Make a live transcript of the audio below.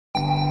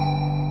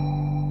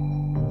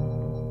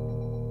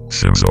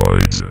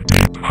Simzoid's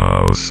Deep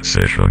House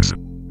Sessions.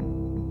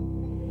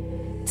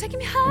 Taking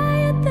me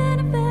higher than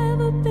I've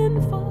ever been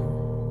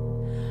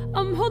before.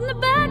 I'm holding it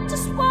back,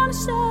 just wanna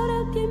shout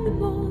out, give me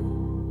more.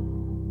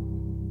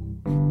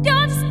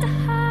 You're just a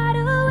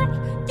hideaway,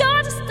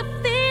 you're just a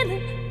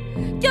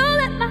feeling. You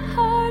let my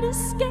heart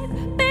escape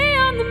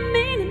beyond the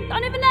meaning.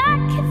 Not even I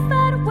can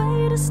find a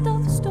way to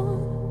stop the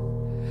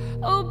storm.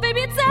 Oh baby,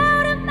 it's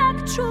out of my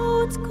control,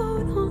 what's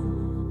going on?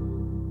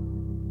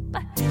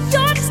 But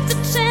you're just a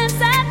chance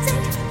I take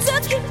to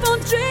keep on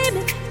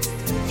dreaming.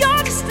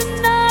 You're just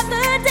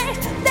another day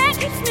that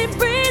keeps me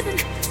breathing.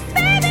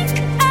 Baby,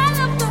 I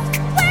love the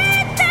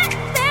way that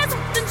there's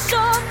nothing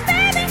short.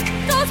 Baby,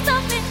 don't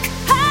stop me,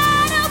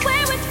 hide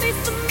away with me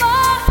some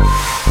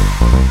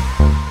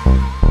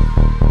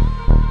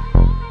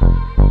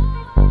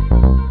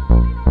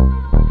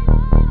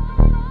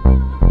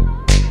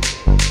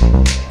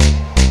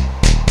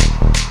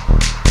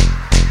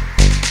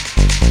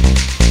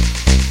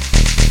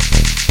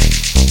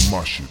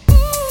Mash it.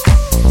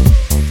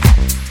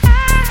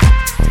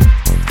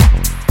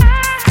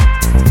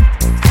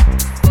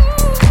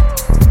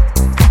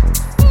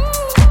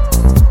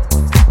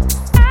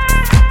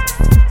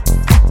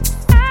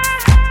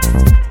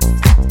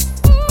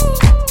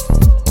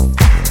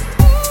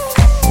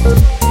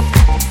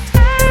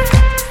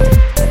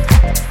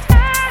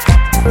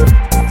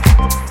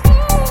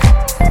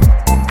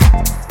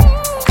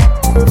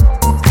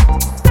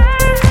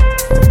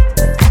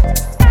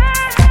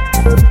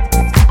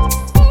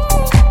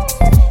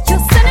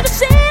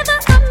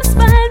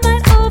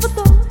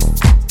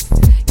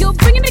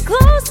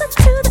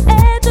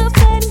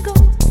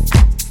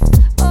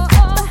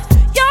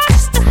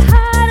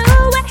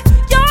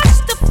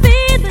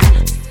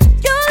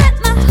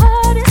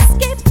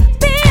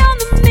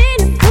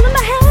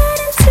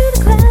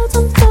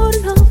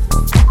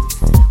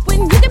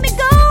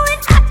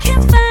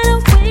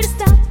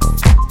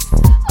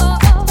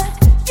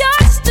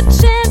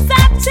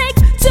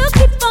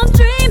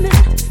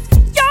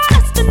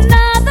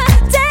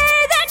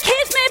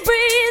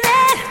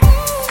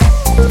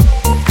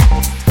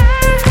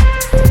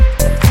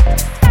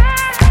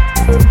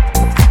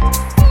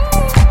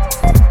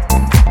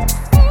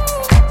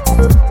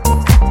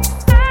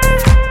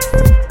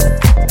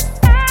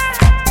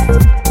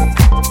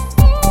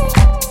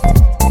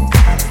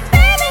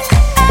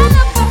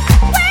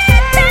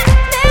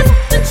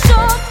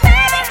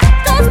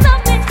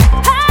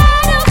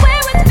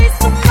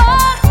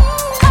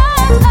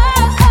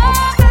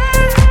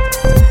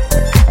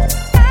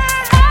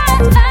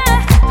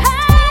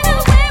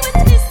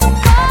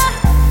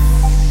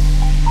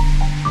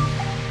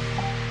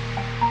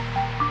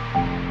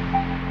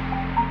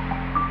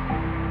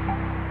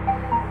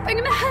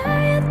 bringing me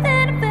higher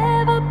than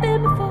I've ever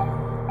been before.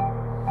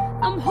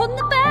 I'm holding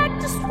it back,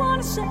 just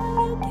wanna shout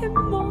out, give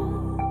me more.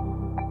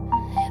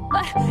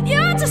 But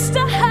you're just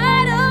a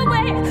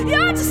hideaway,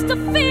 you're just a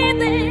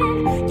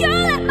feeling. You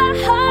let my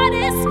heart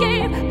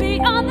escape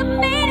beyond the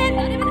meaning.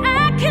 Not even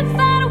I can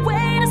find a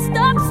way to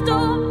stop the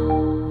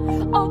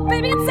storm. Oh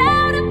baby, it's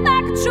out of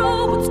my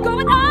control, what's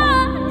going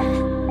on?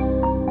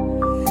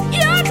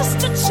 You're just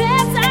a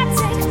chance I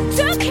take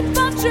to keep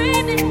on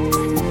dreaming.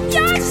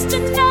 You're just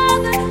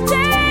another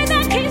day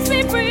that keeps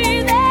me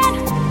breathing.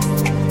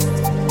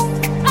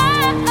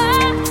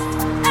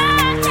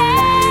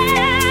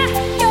 Yeah.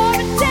 You're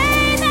a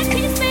day that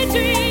keeps me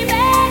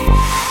dreaming.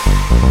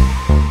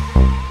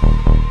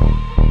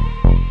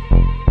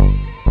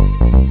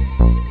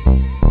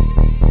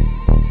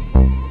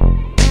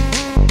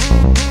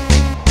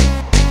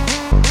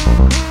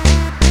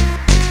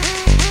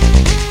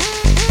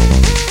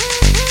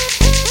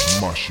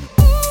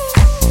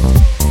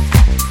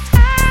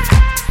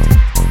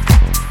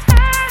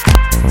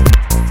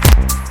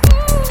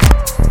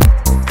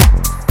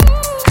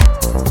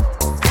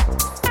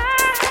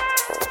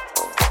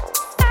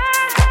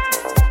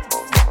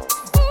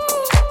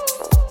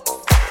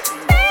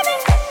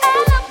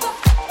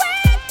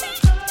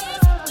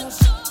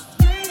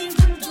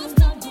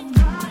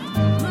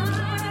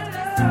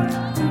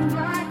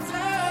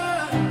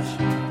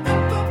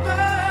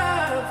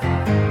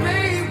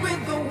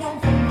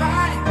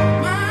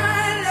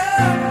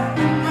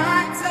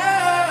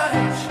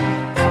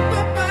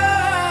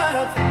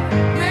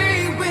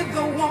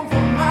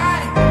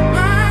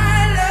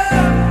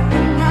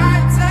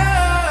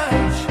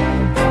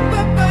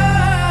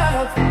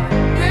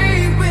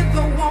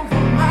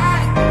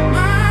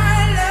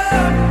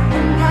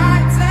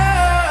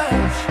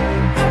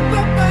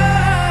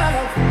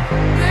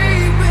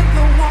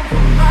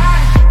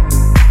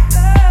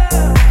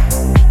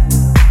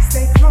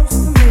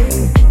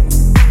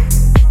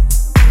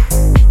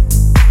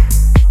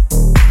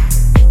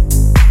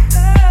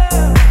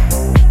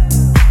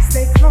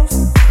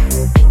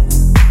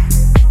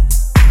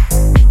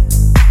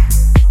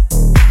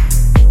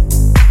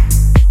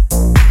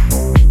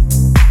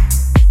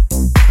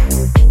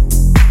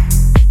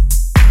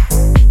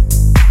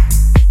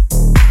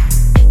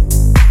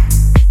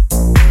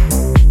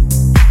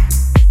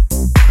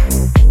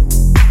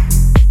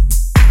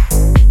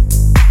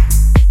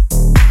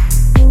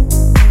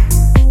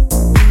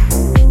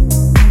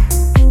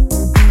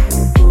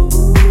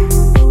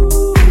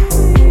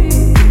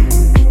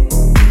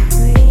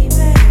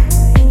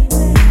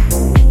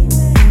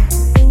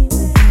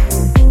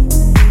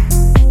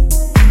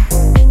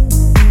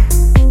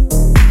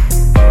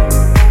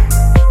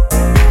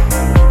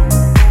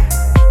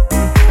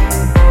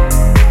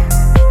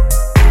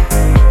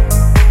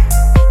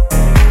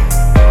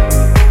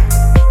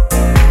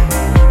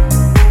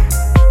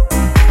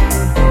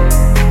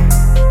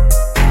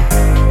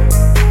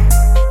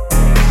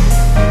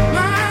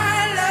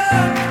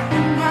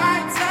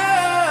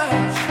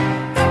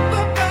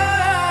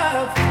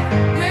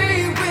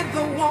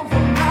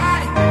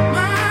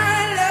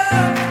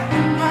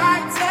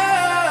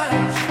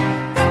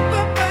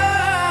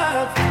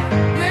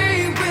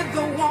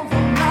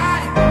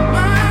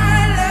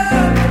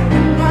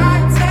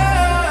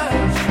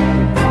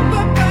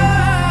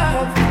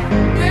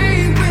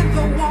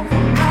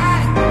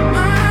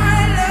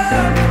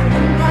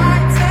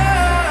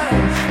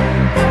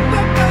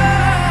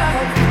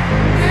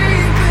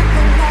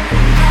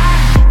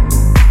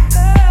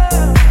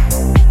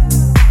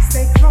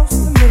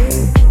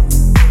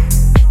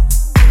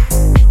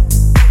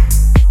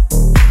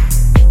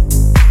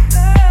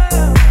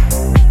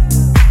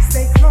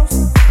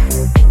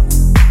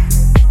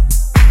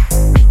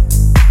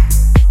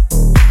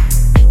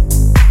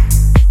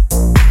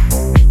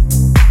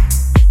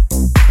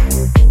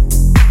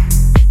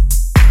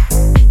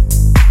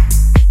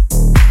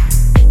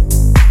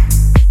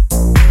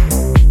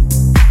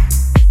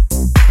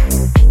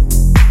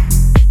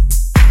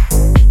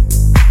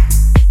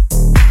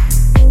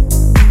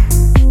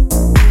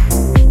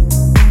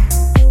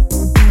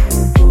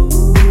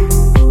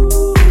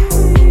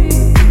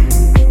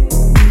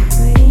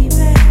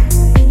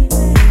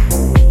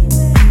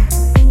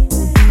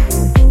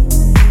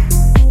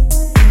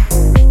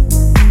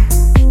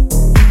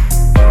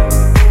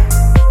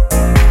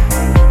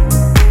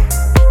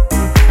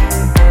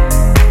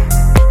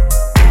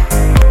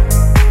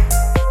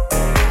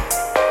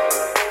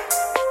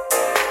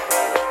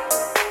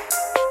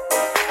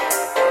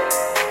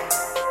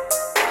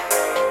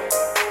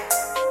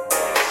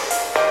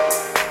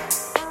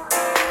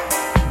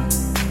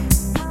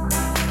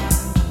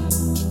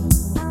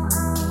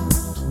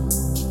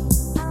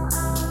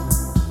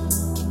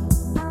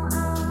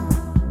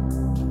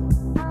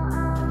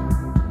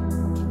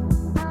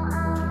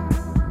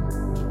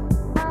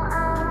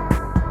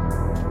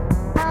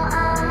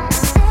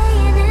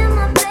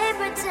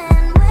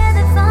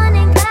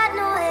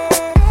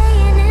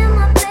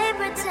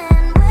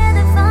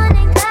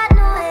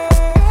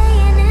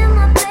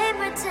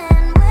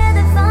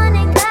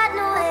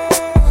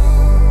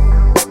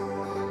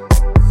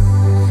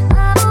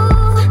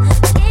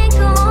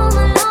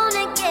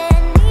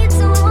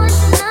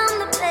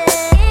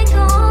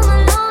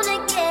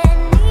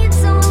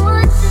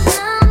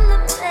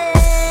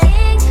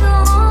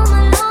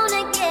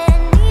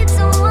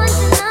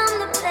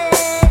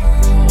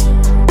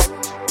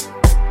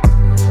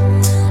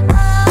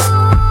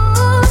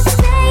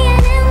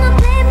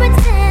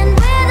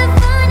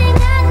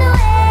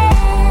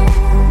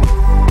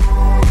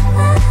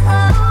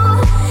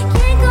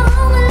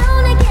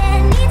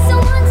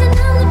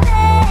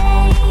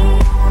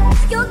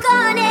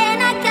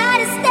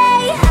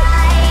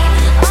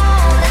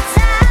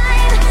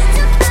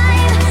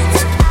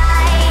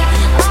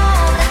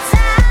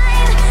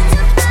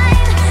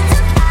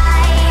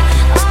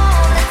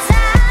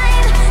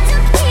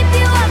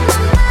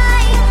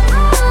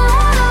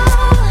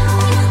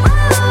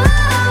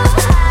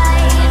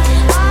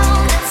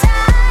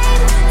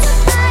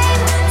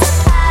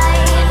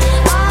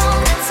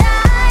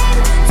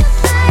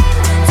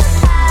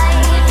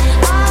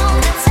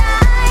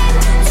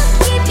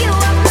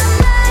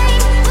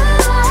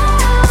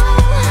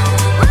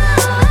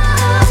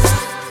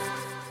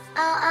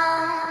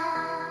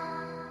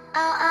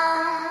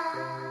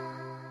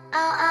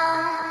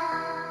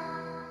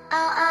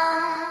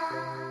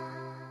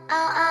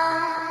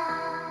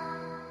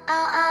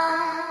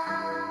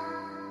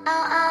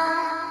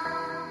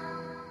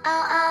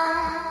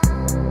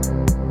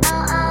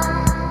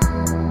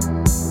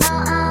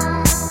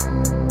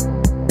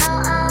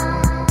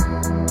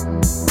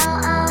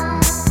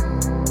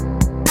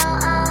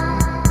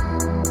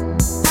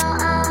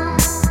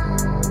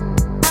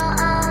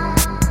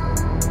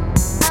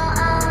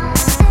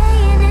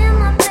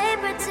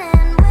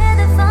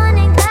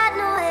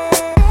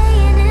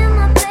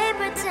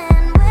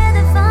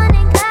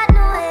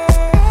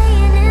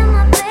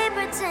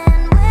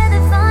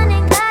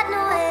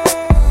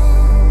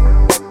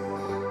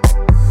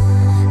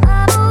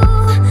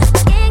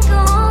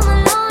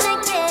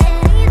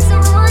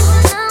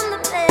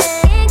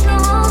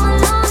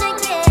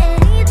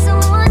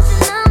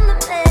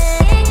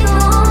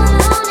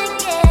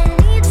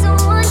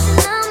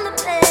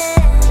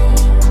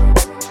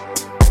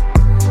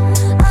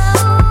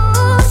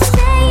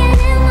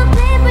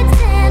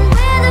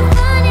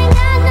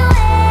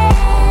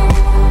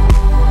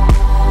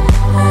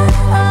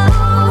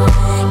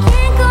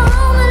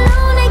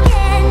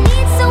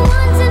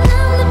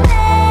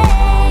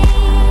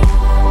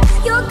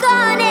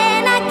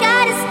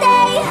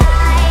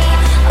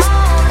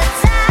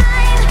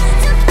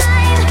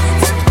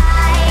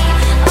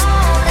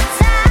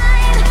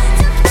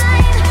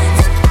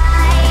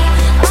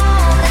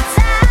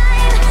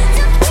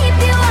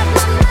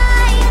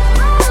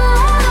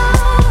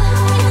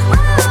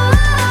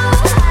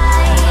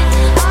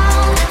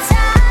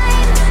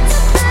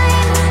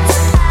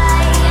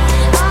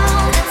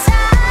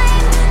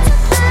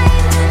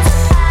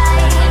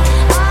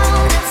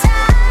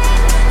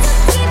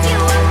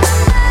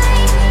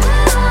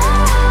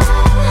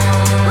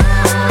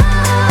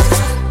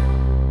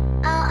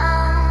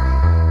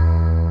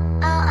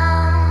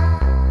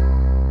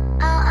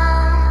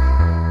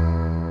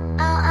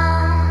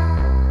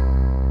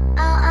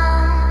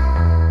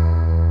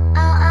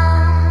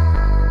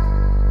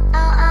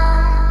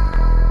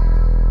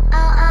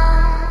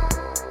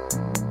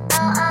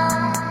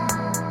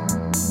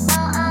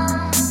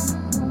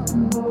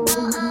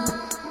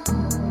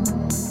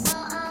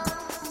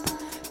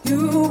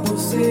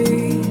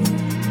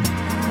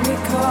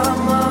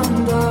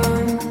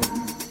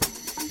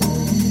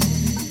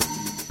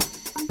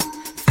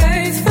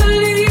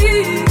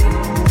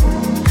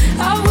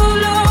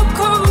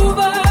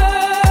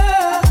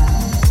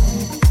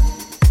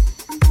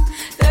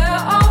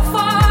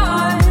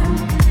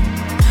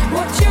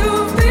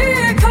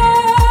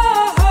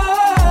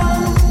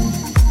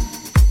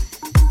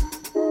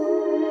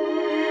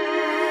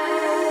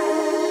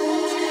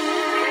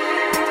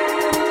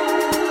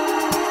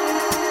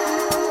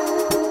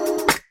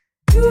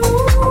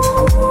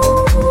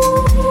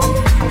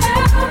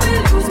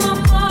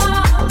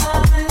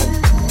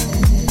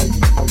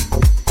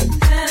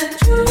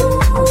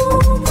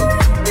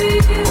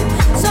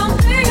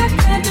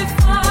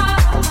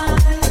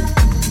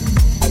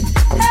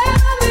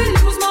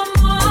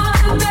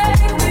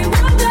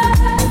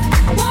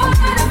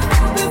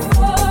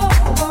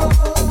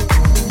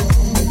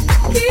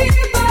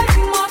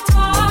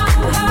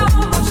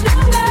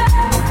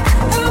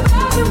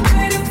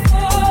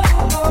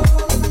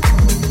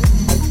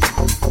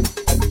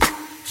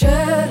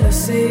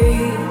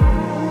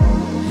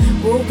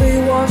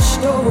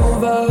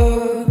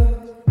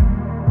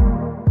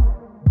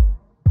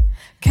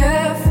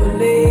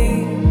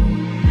 carefully.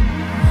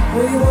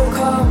 We will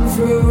come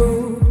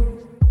through.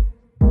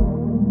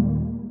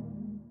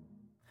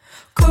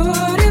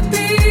 Could it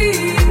be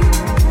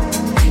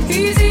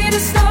easy to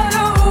start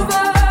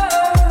over?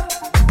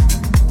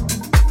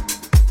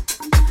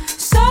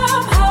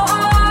 Somehow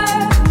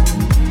I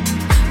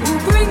will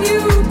bring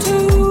you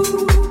to.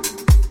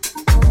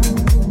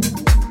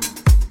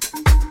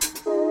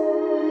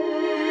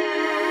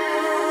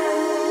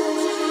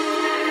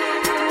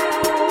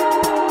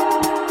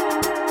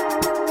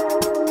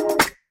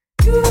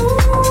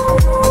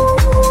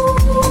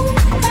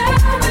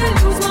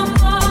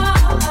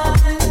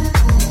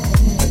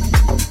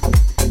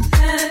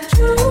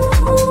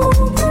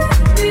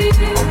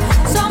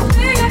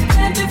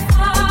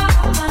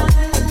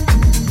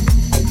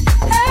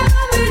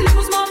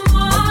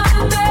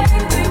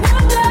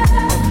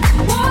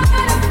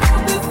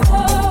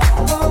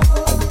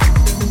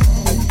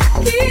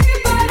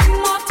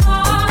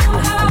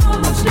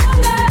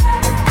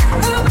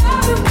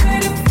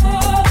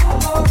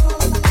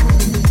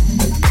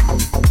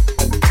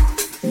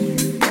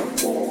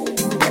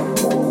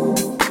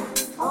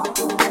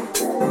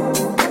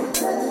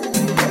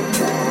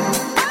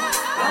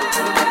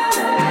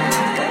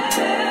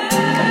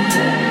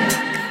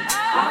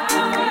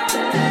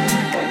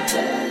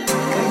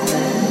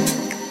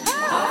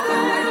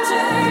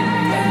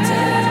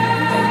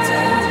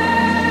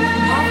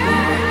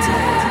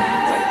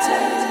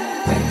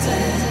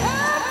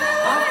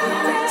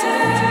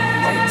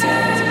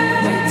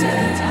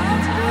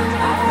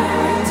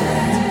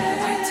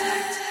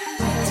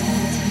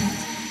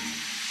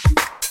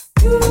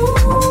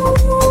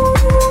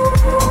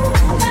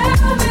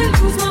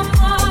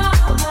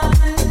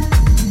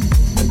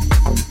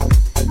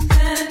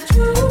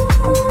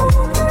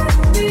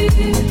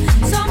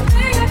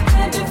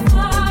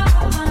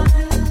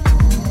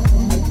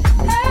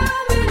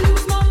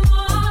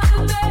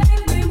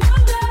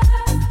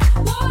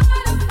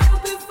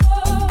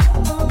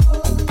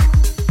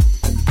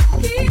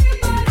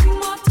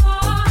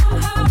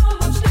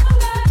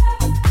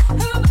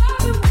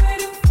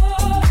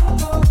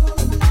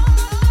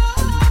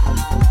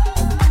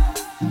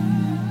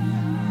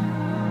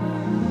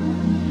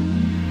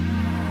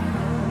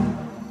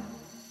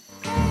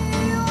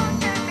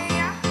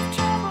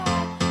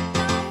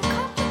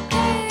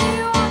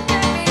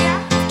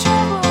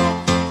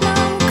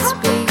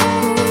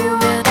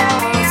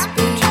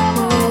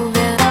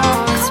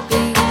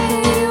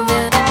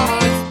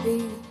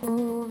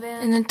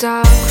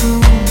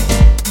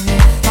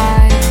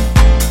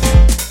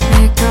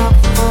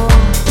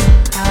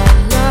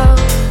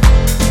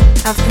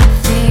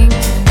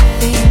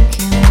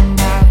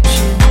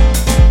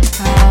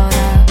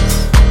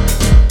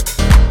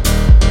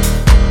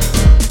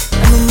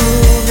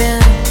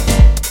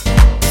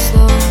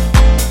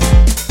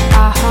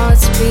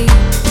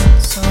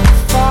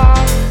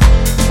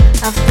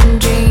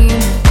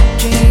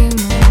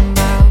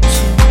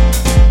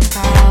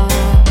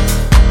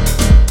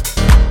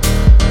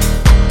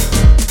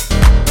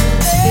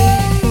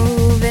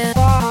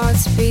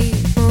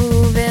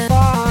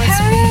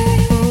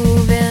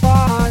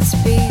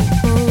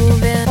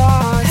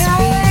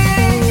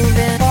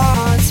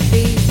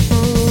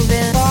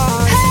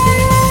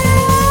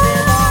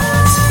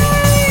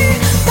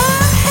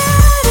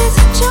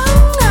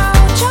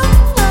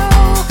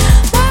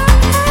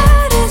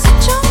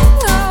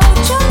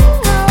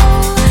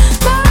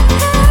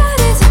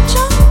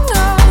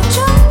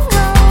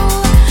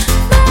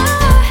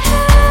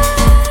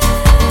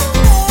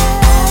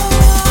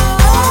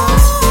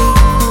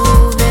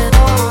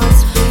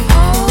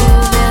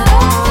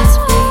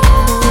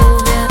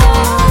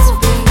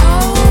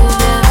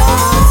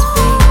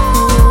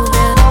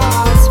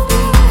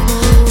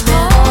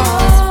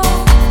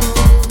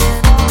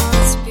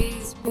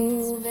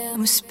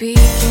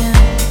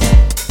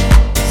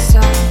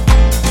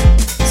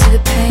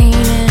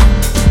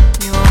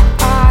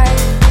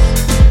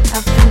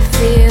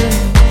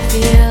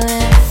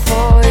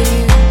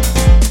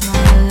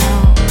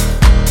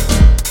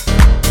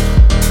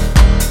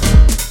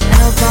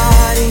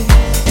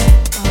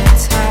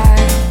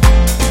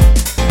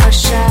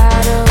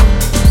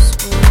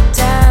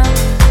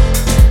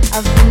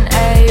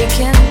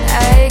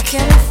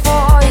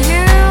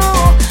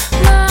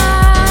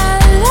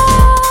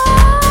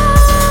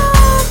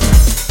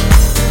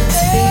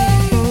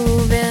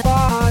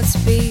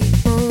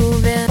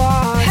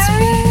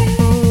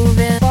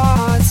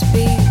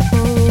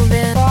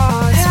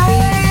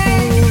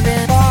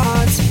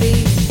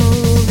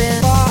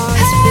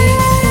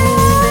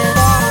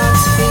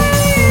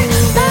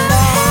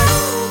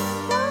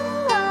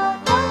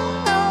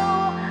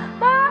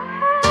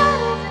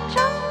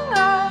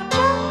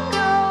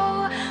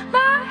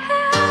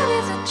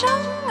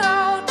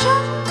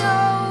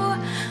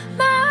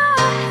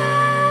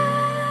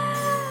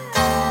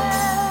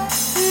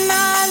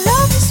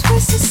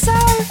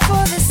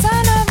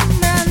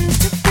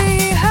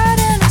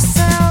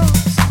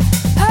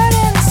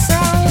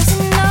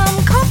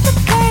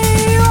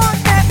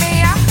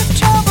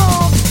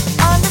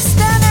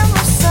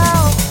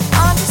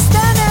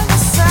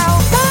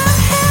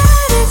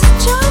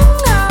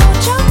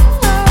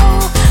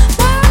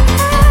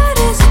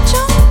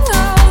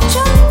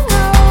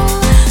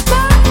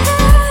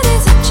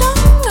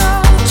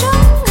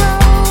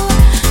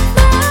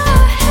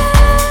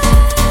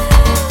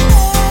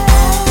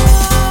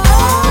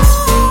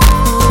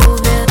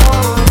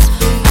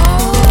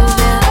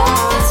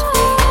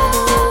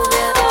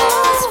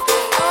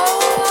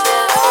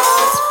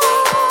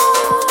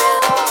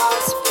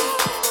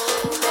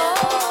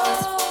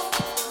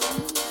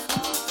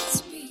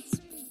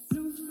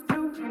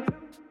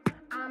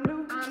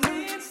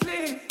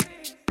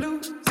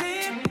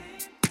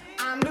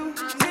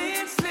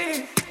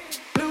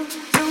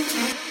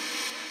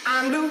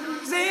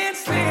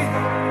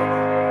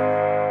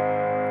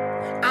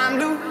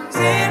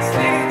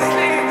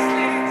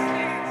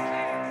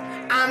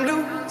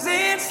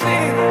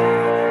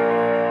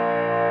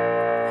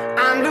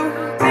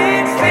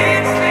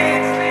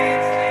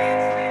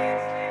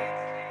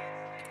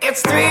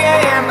 It's 3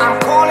 a.m. I'm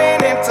calling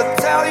in to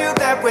tell you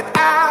that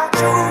without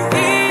you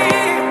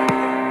here,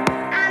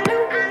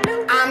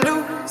 I'm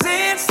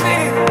losing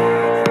sleep.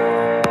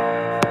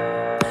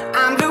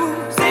 I'm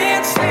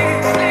losing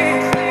sleep.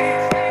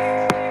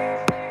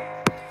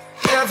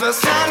 There's a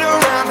sign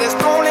around this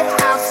lonely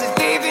house is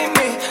leaving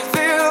me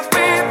filled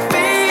with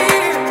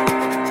fear.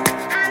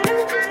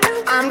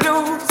 I'm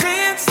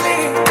losing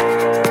sleep.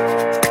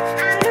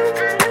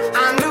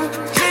 I'm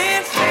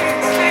losing sleep.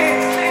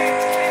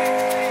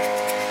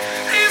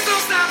 Please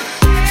don't stop.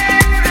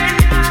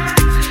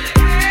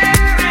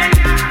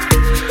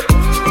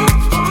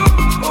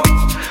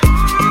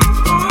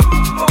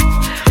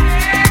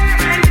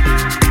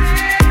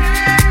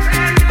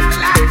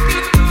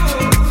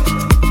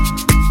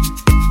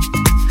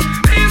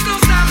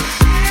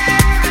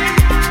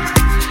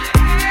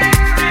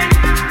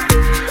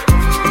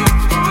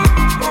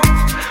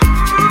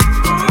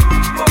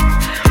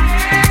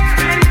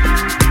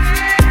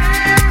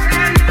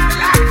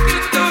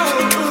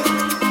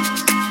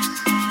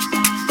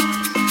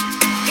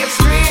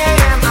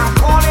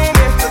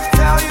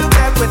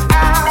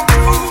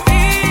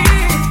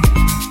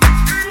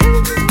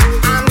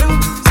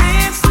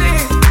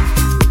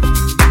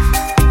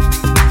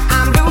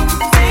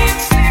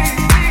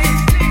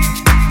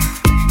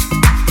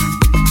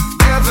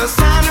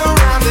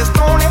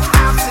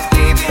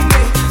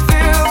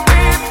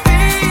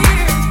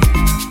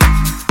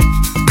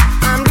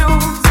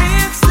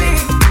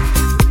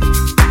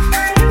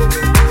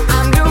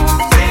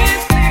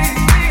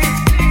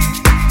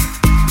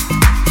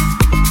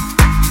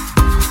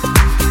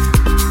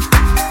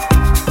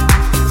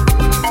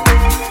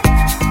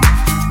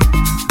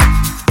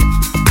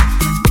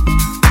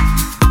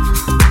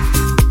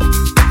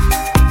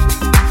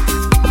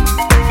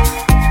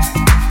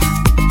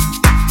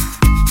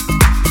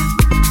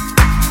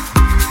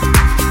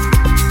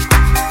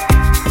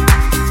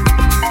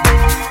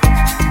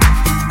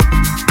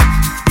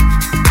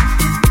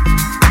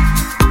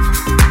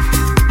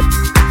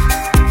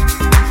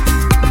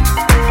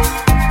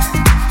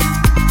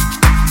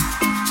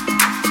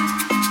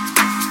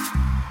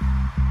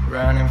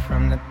 Running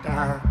from the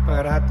dark,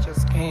 but I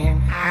just can't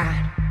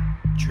hide.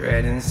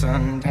 Dreading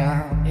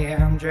sundown,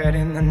 yeah, I'm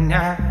dreading the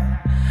night.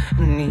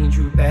 I need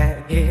you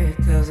back, yeah,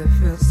 cause it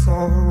feels so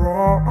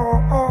wrong.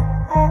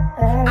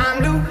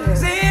 I'm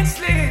losing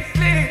sleep.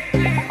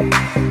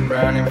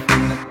 Running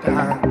from the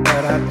dark,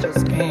 but I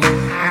just can't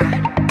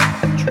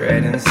hide.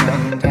 Dreading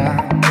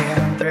sundown,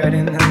 yeah, I'm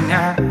dreading the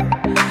night.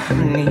 I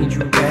need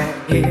you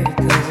back, yeah,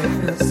 cause it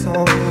feels so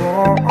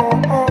wrong.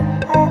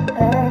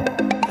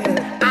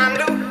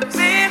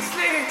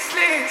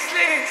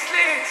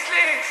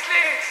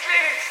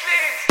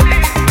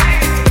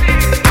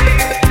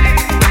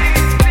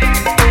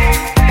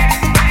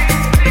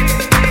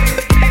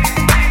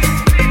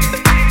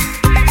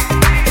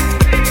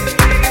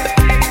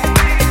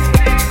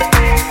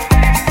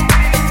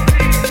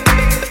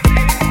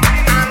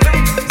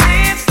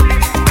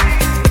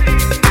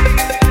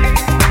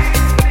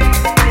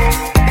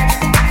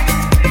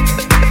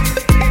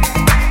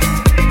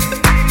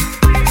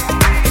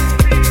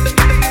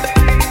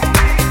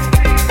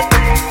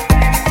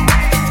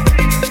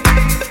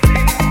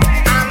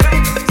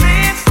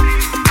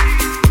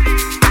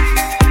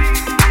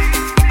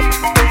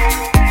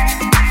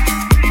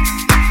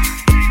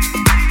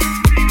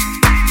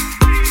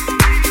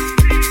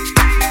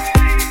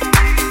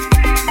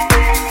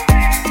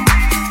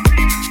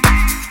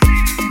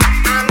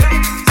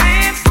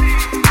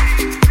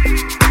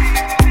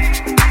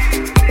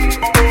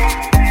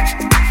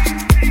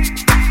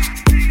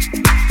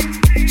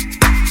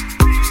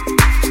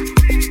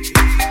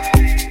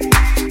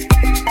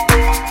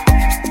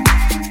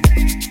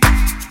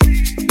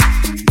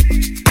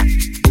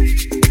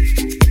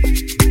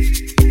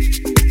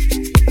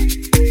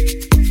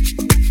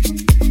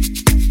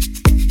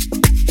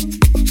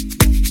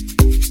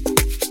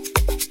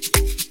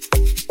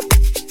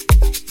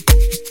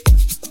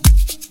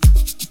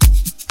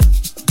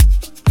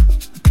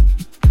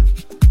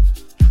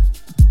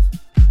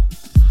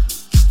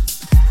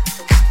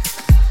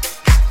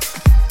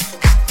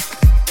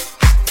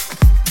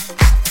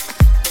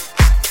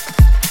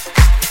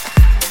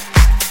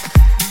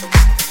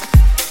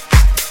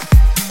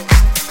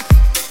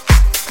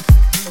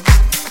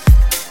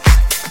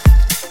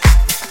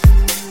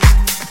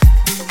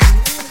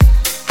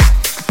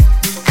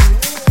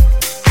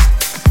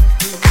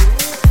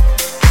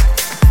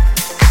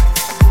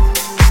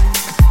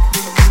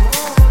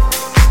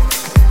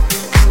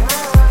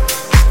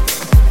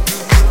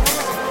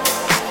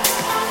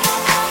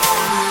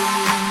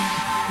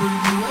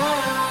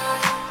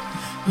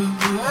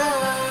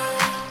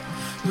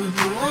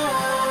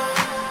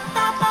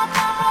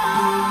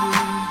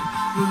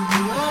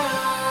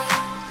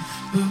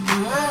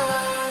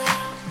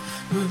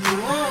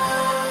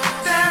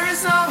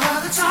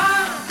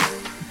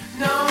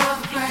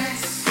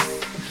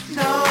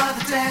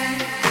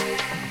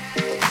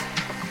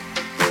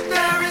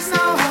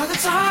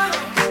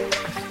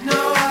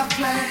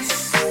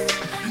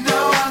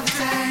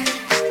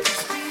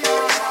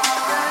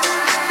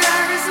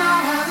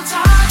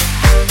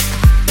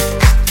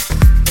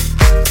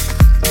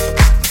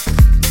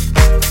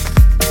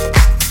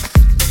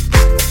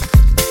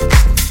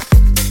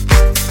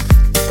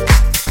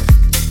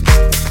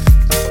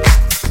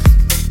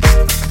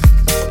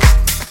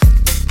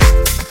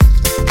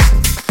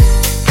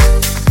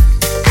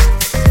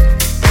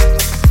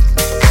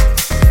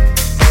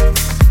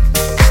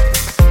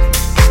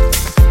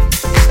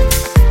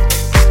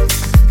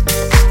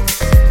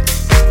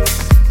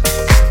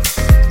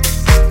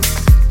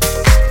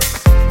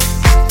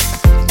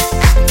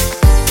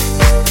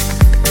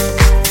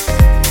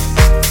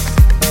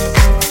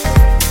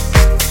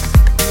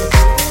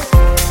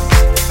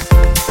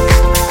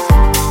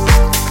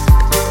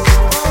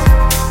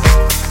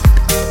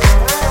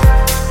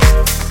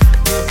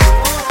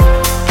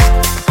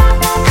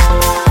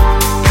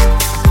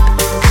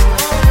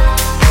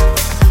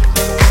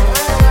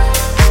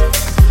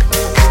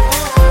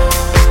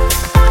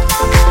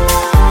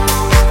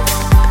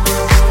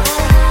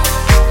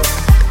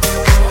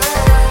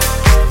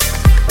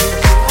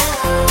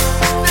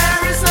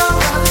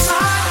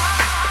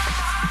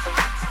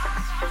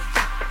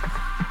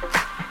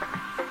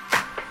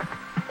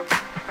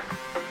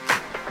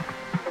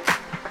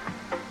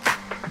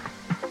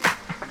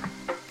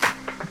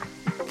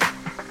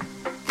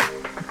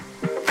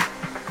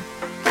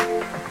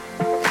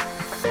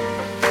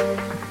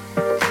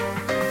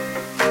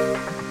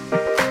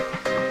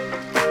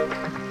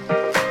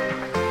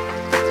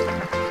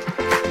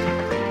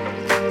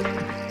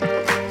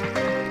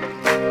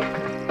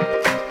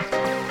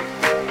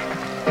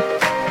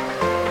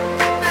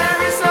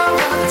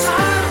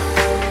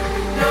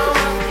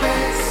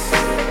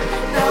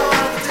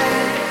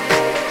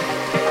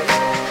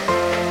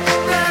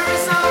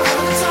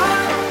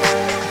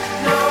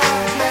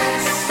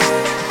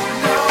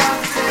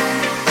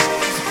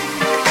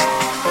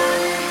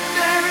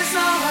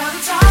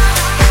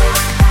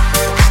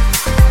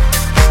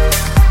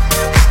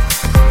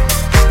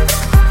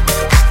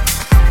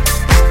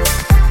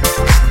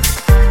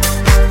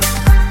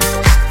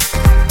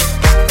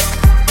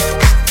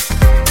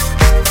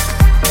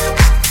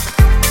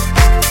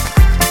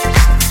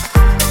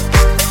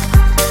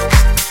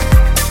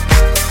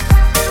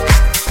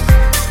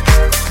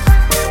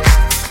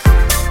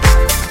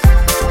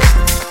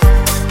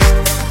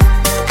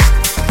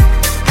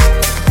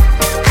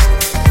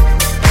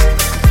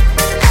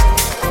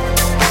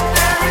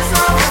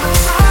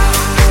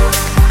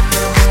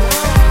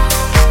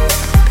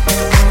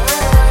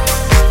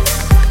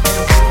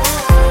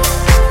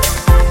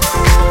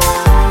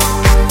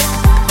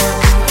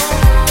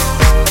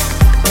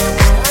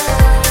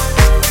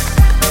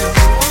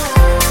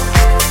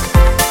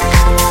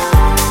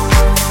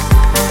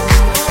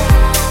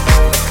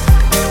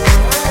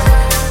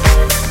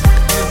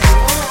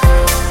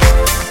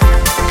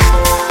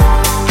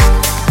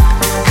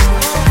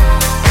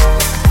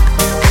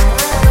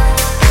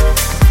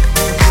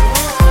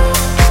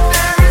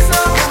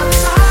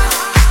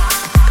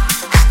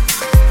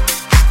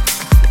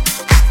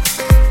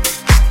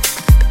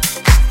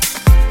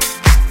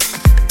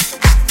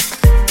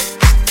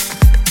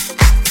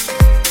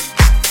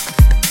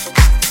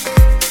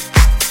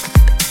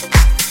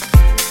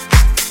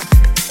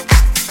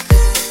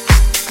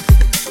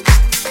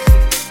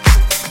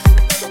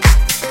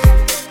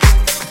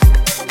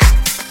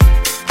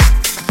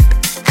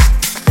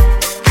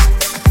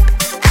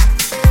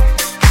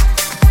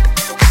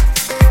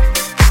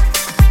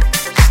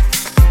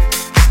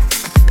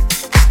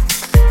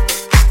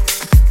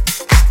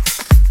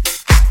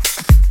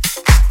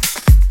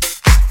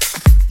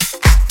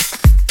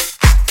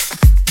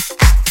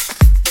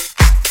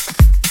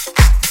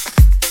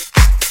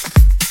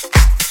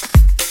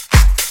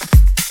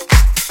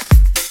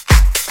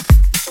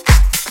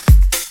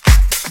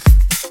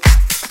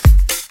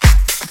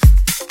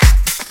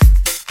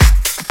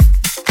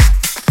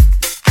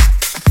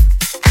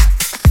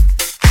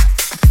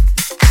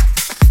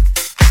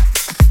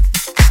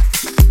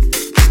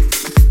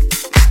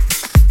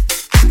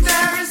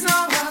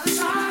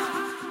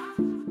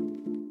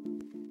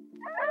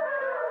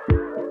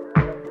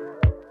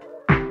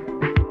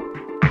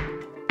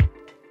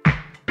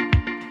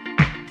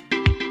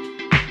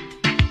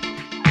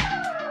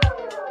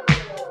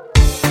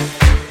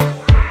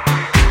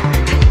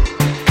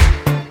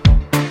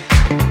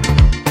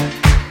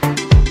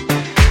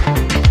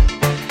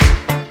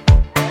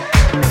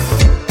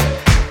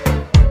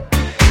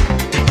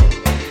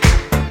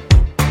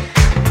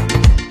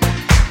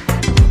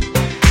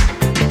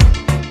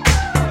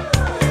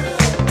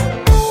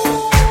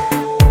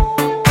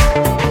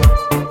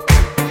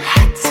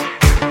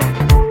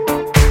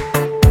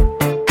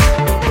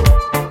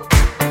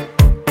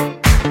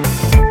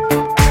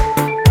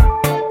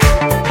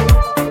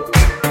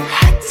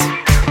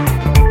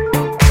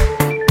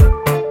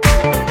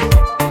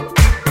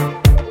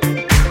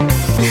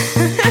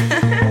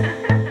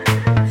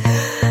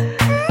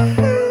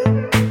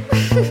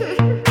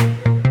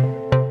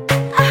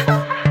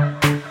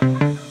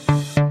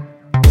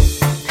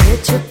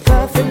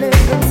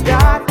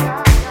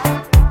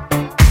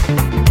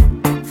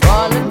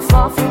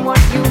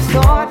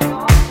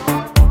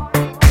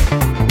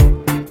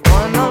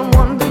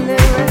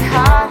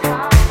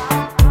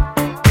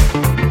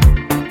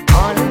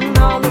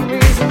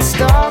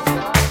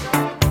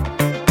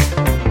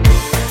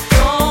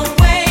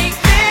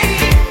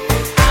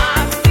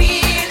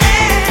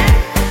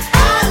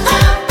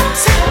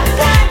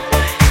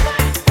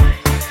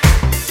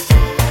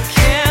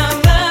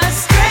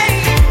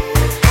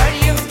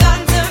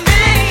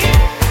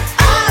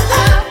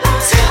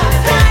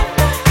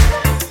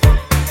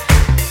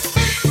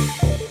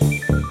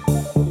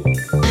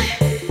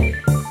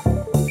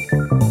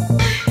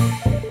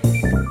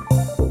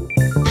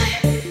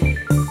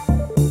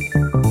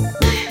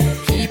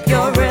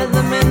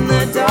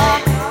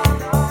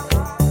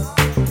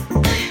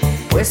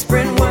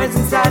 whispering words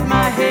inside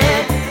my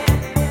head.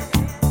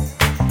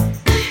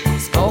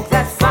 Smoke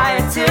that fire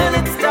till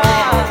it's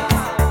dark,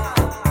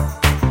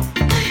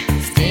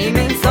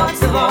 steaming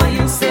thoughts of all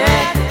you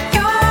said.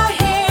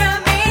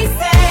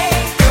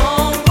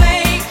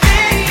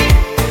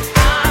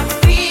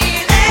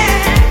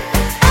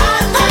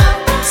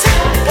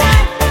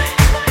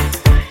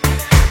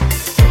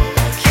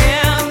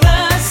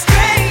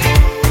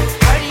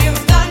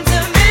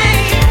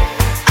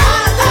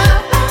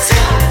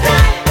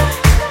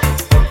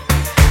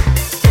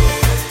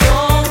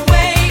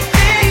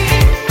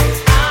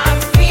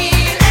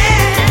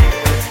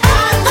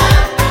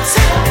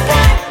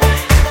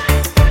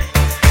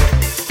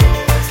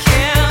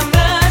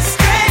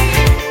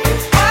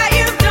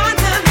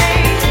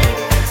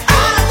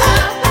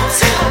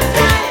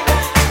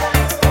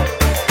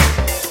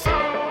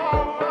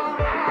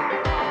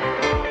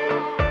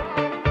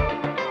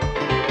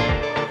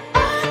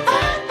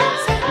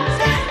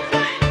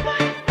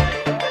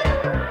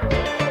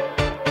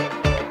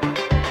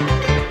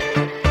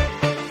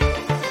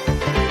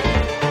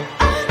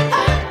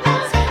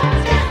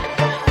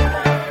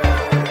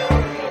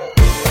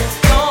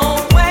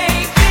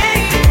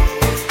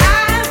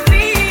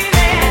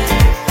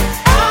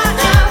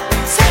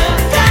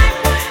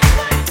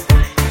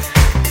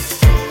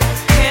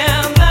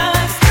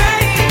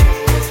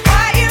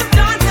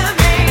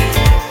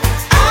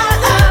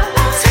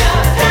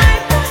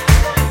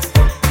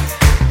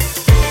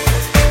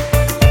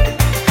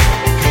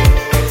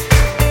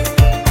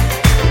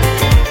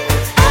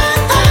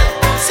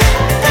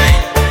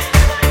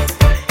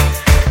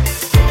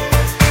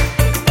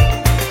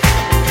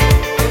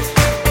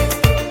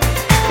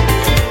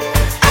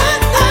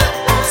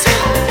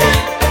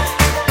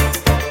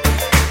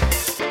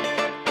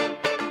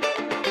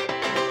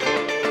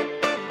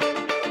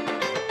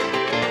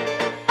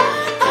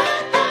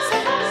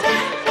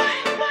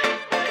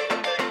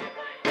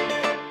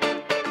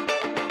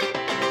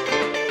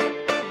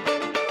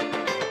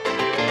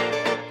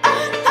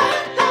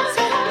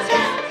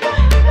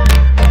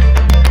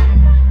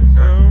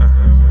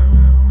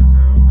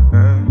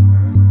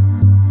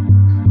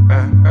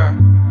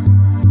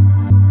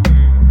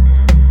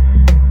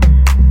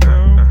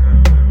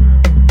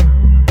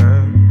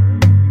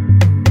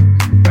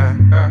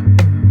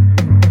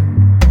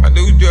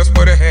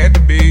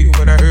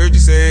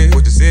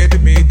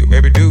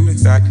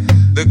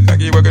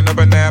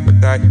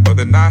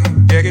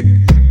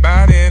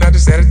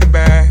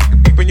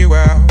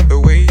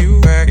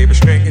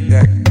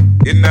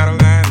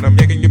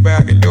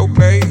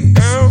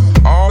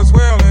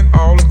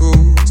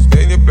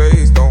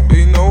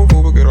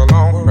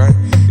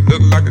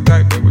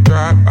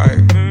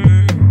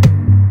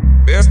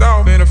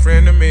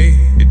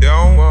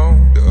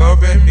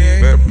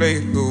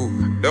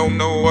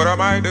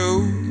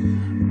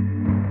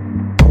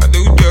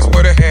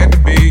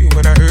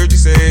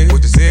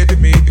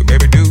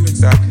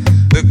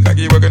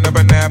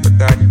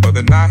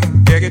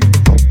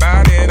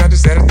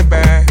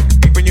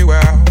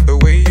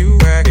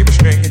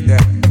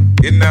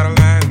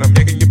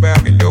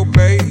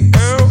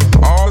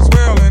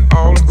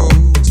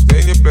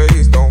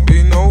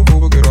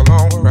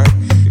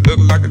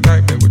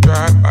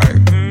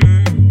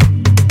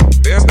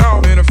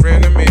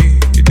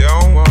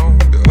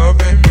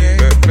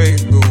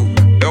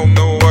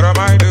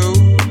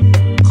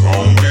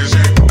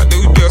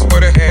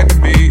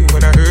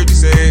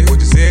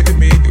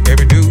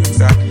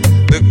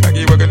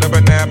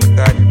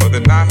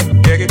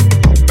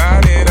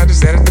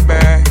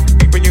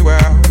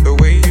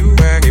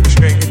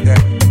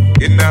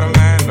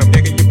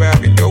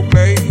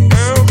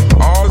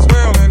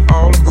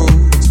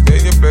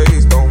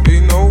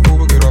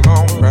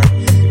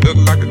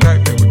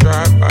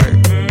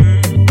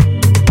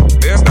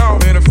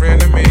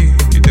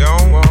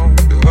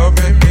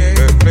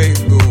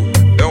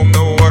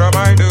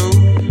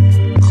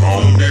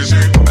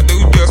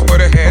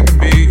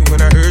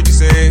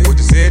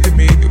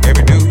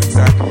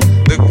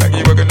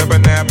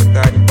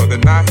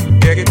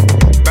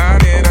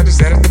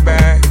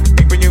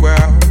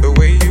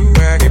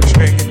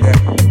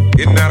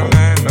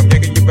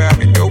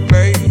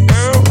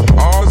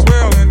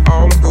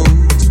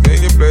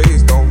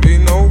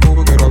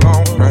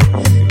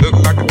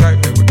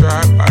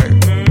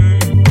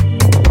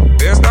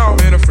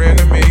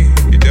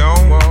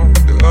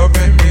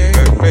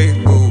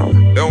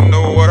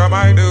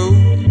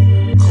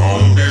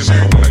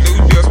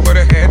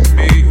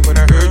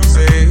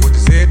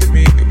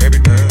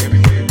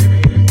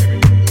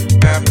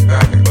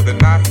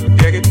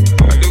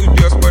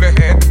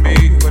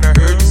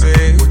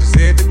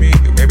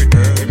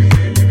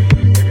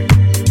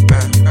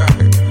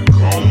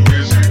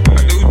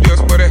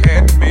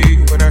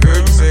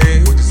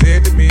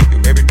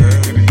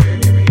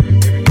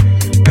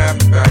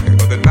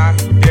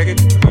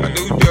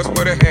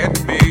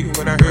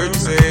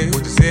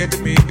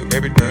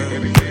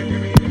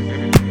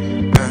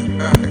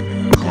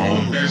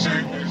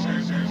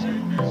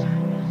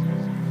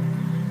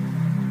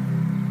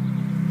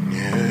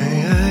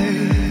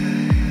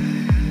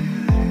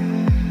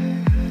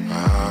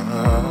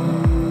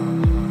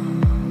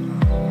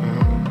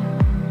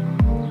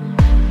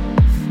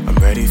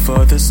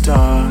 the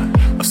start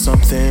of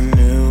something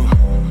new.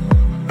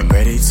 I'm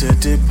ready to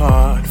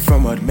depart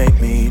from what made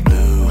me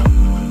blue.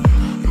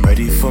 I'm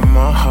ready for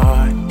my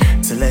heart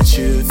to let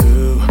you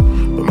through.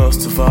 But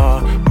most of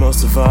all,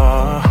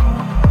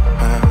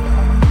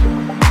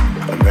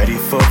 I'm ready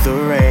for the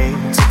rain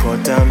to pour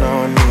down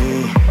on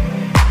me.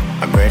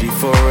 I'm ready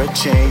for a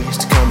change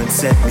to come and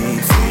set me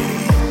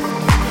free.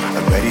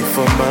 I'm ready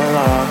for my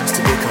loss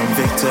to become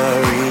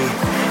victory.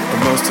 But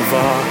most of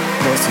all,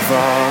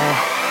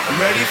 I'm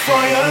ready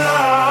for your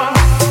love.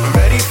 I'm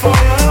ready for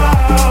your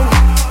love.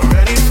 I'm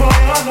ready for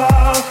your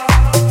love.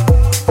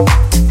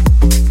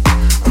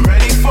 I'm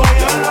ready for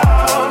your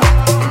love.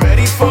 I'm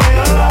ready for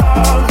your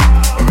love.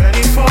 I'm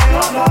ready for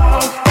your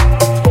love.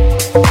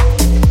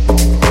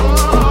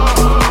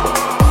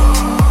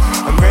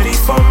 I'm ready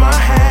for my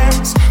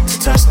hands to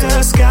touch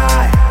the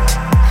sky.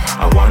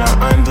 I wanna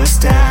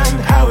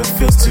understand how it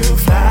feels to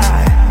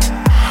fly.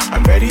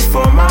 I'm ready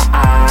for my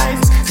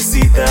eyes to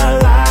see the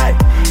light.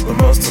 But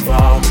most of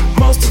all,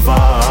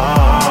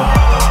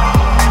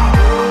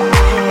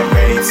 I'm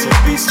ready to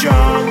be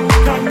strong,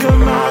 conquer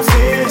my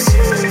fears.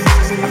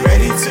 I'm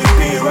ready to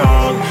be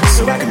wrong,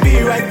 so I can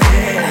be right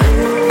there.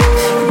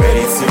 I'm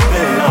ready to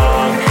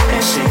belong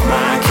and shake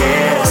my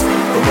cares.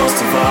 But most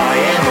of all,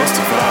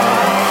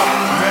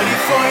 I'm ready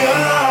for your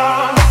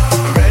love.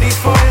 I'm ready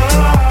for your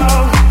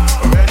love.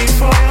 I'm ready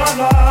for your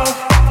love.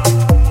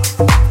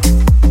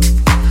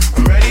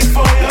 I'm ready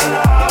for your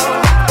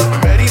love.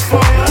 I'm ready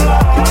for your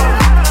love.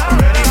 I'm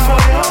ready for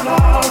your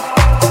love.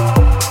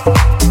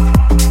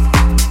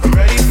 I'm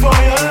ready for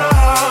your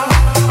love.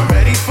 I'm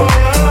ready for your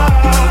love.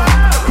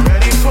 I'm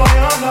ready for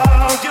your love.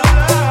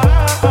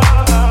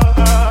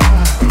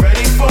 I'm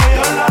ready for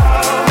your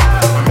love.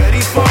 I'm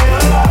ready for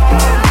your love.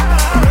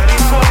 I'm ready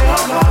for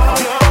your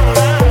love.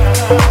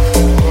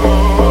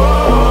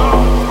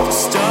 The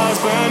stars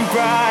burn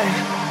bright.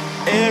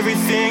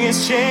 Everything has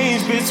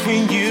changed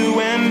between you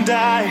and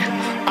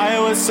I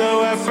was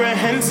so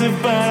apprehensive,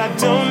 but I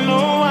don't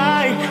know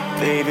why.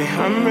 Baby,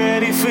 I'm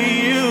ready for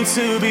you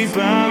to be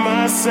by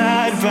my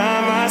side,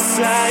 by my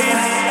side.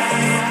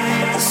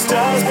 The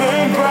stars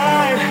burn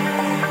bright.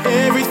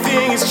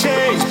 Everything has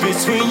changed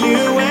between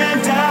you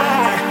and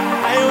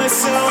I was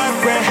so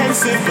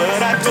apprehensive,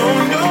 but I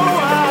don't know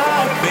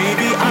why.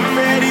 Baby, I'm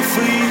ready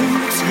for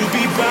you to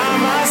be by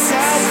my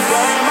side,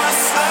 by my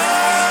side.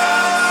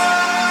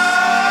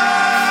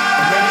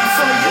 I'm ready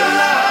for your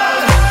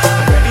love.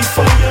 I'm ready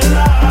for your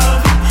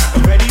love.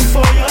 I'm ready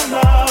for your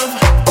love.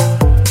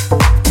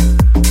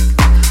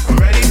 I'm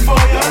ready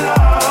for your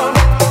love.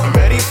 I'm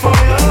ready for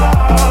your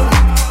love.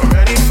 I'm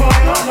ready for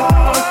your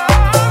love.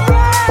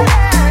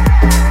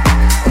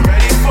 I'm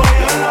ready for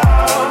your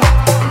love.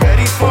 I'm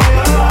ready for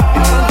your love.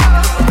 I'm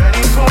ready for your love. I'm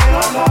ready for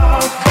your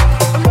love.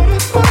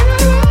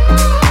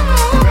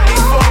 I'm ready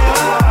for your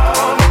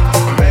love.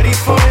 I'm ready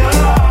for your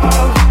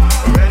love.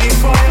 I'm ready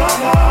for your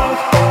love.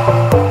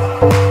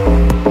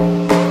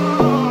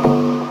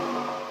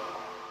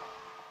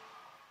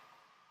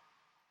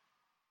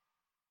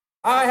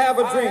 I have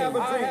a dream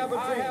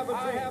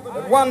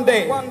that one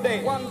day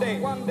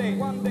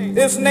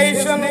this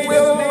nation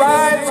will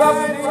rise up,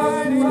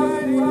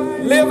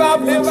 live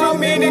out the true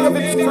meaning of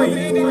its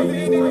creed.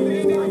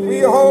 We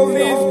hold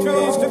these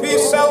truths to be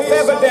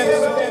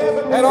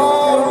self-evident that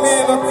all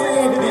men are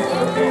created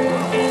equal.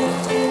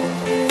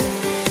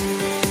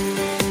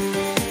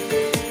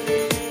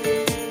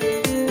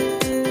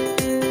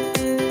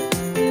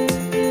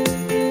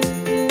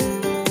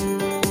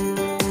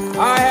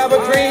 I have a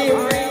dream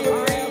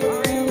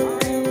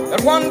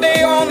that one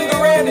day on the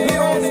red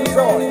hills of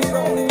Georgia,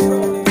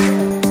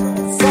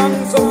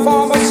 sons of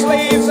former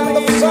slaves and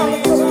the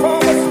sons of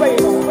former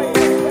slaves,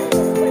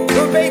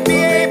 will they be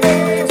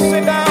able to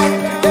sit down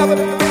together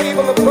at the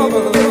table of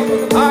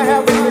brotherhood? I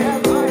have a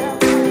dream that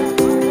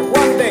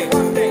one day.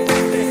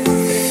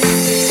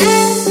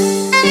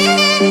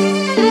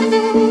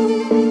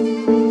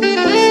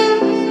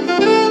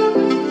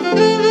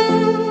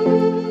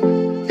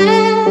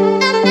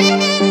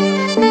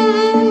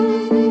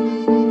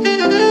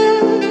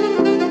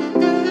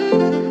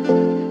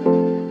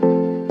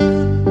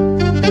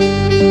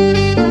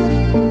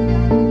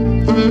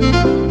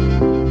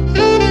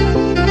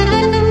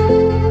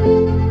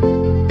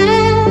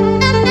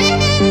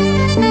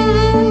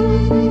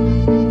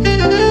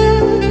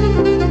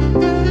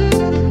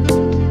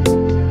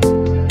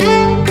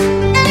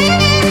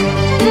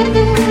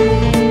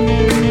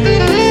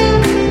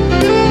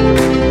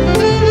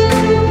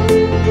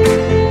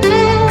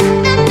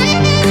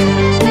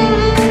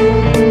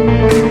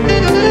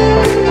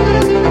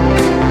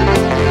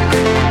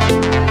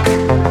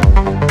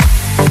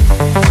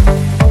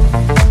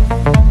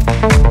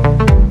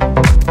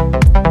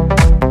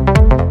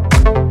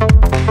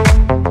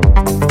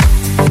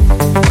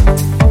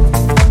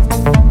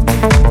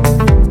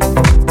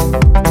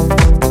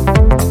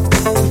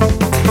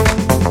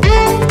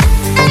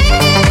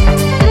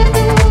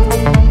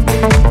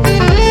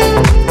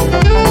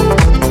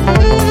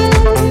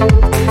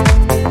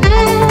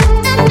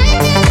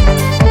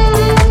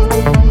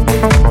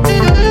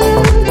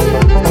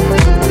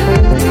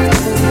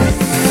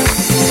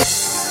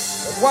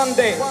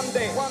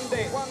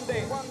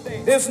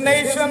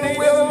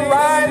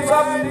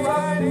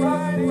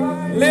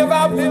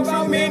 out the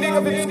true meaning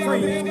of its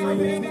creed.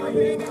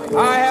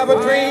 I have a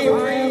dream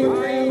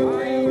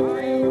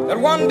that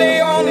one day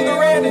on the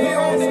red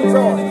hills of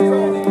Georgia,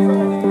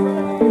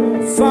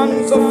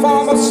 sons of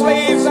former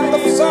slaves and the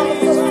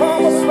sons of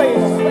former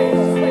slaves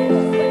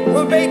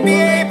will they be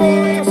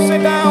able to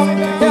sit down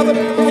together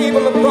at the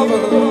table of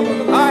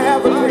brotherhood. I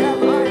have a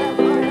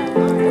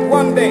dream.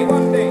 One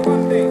day.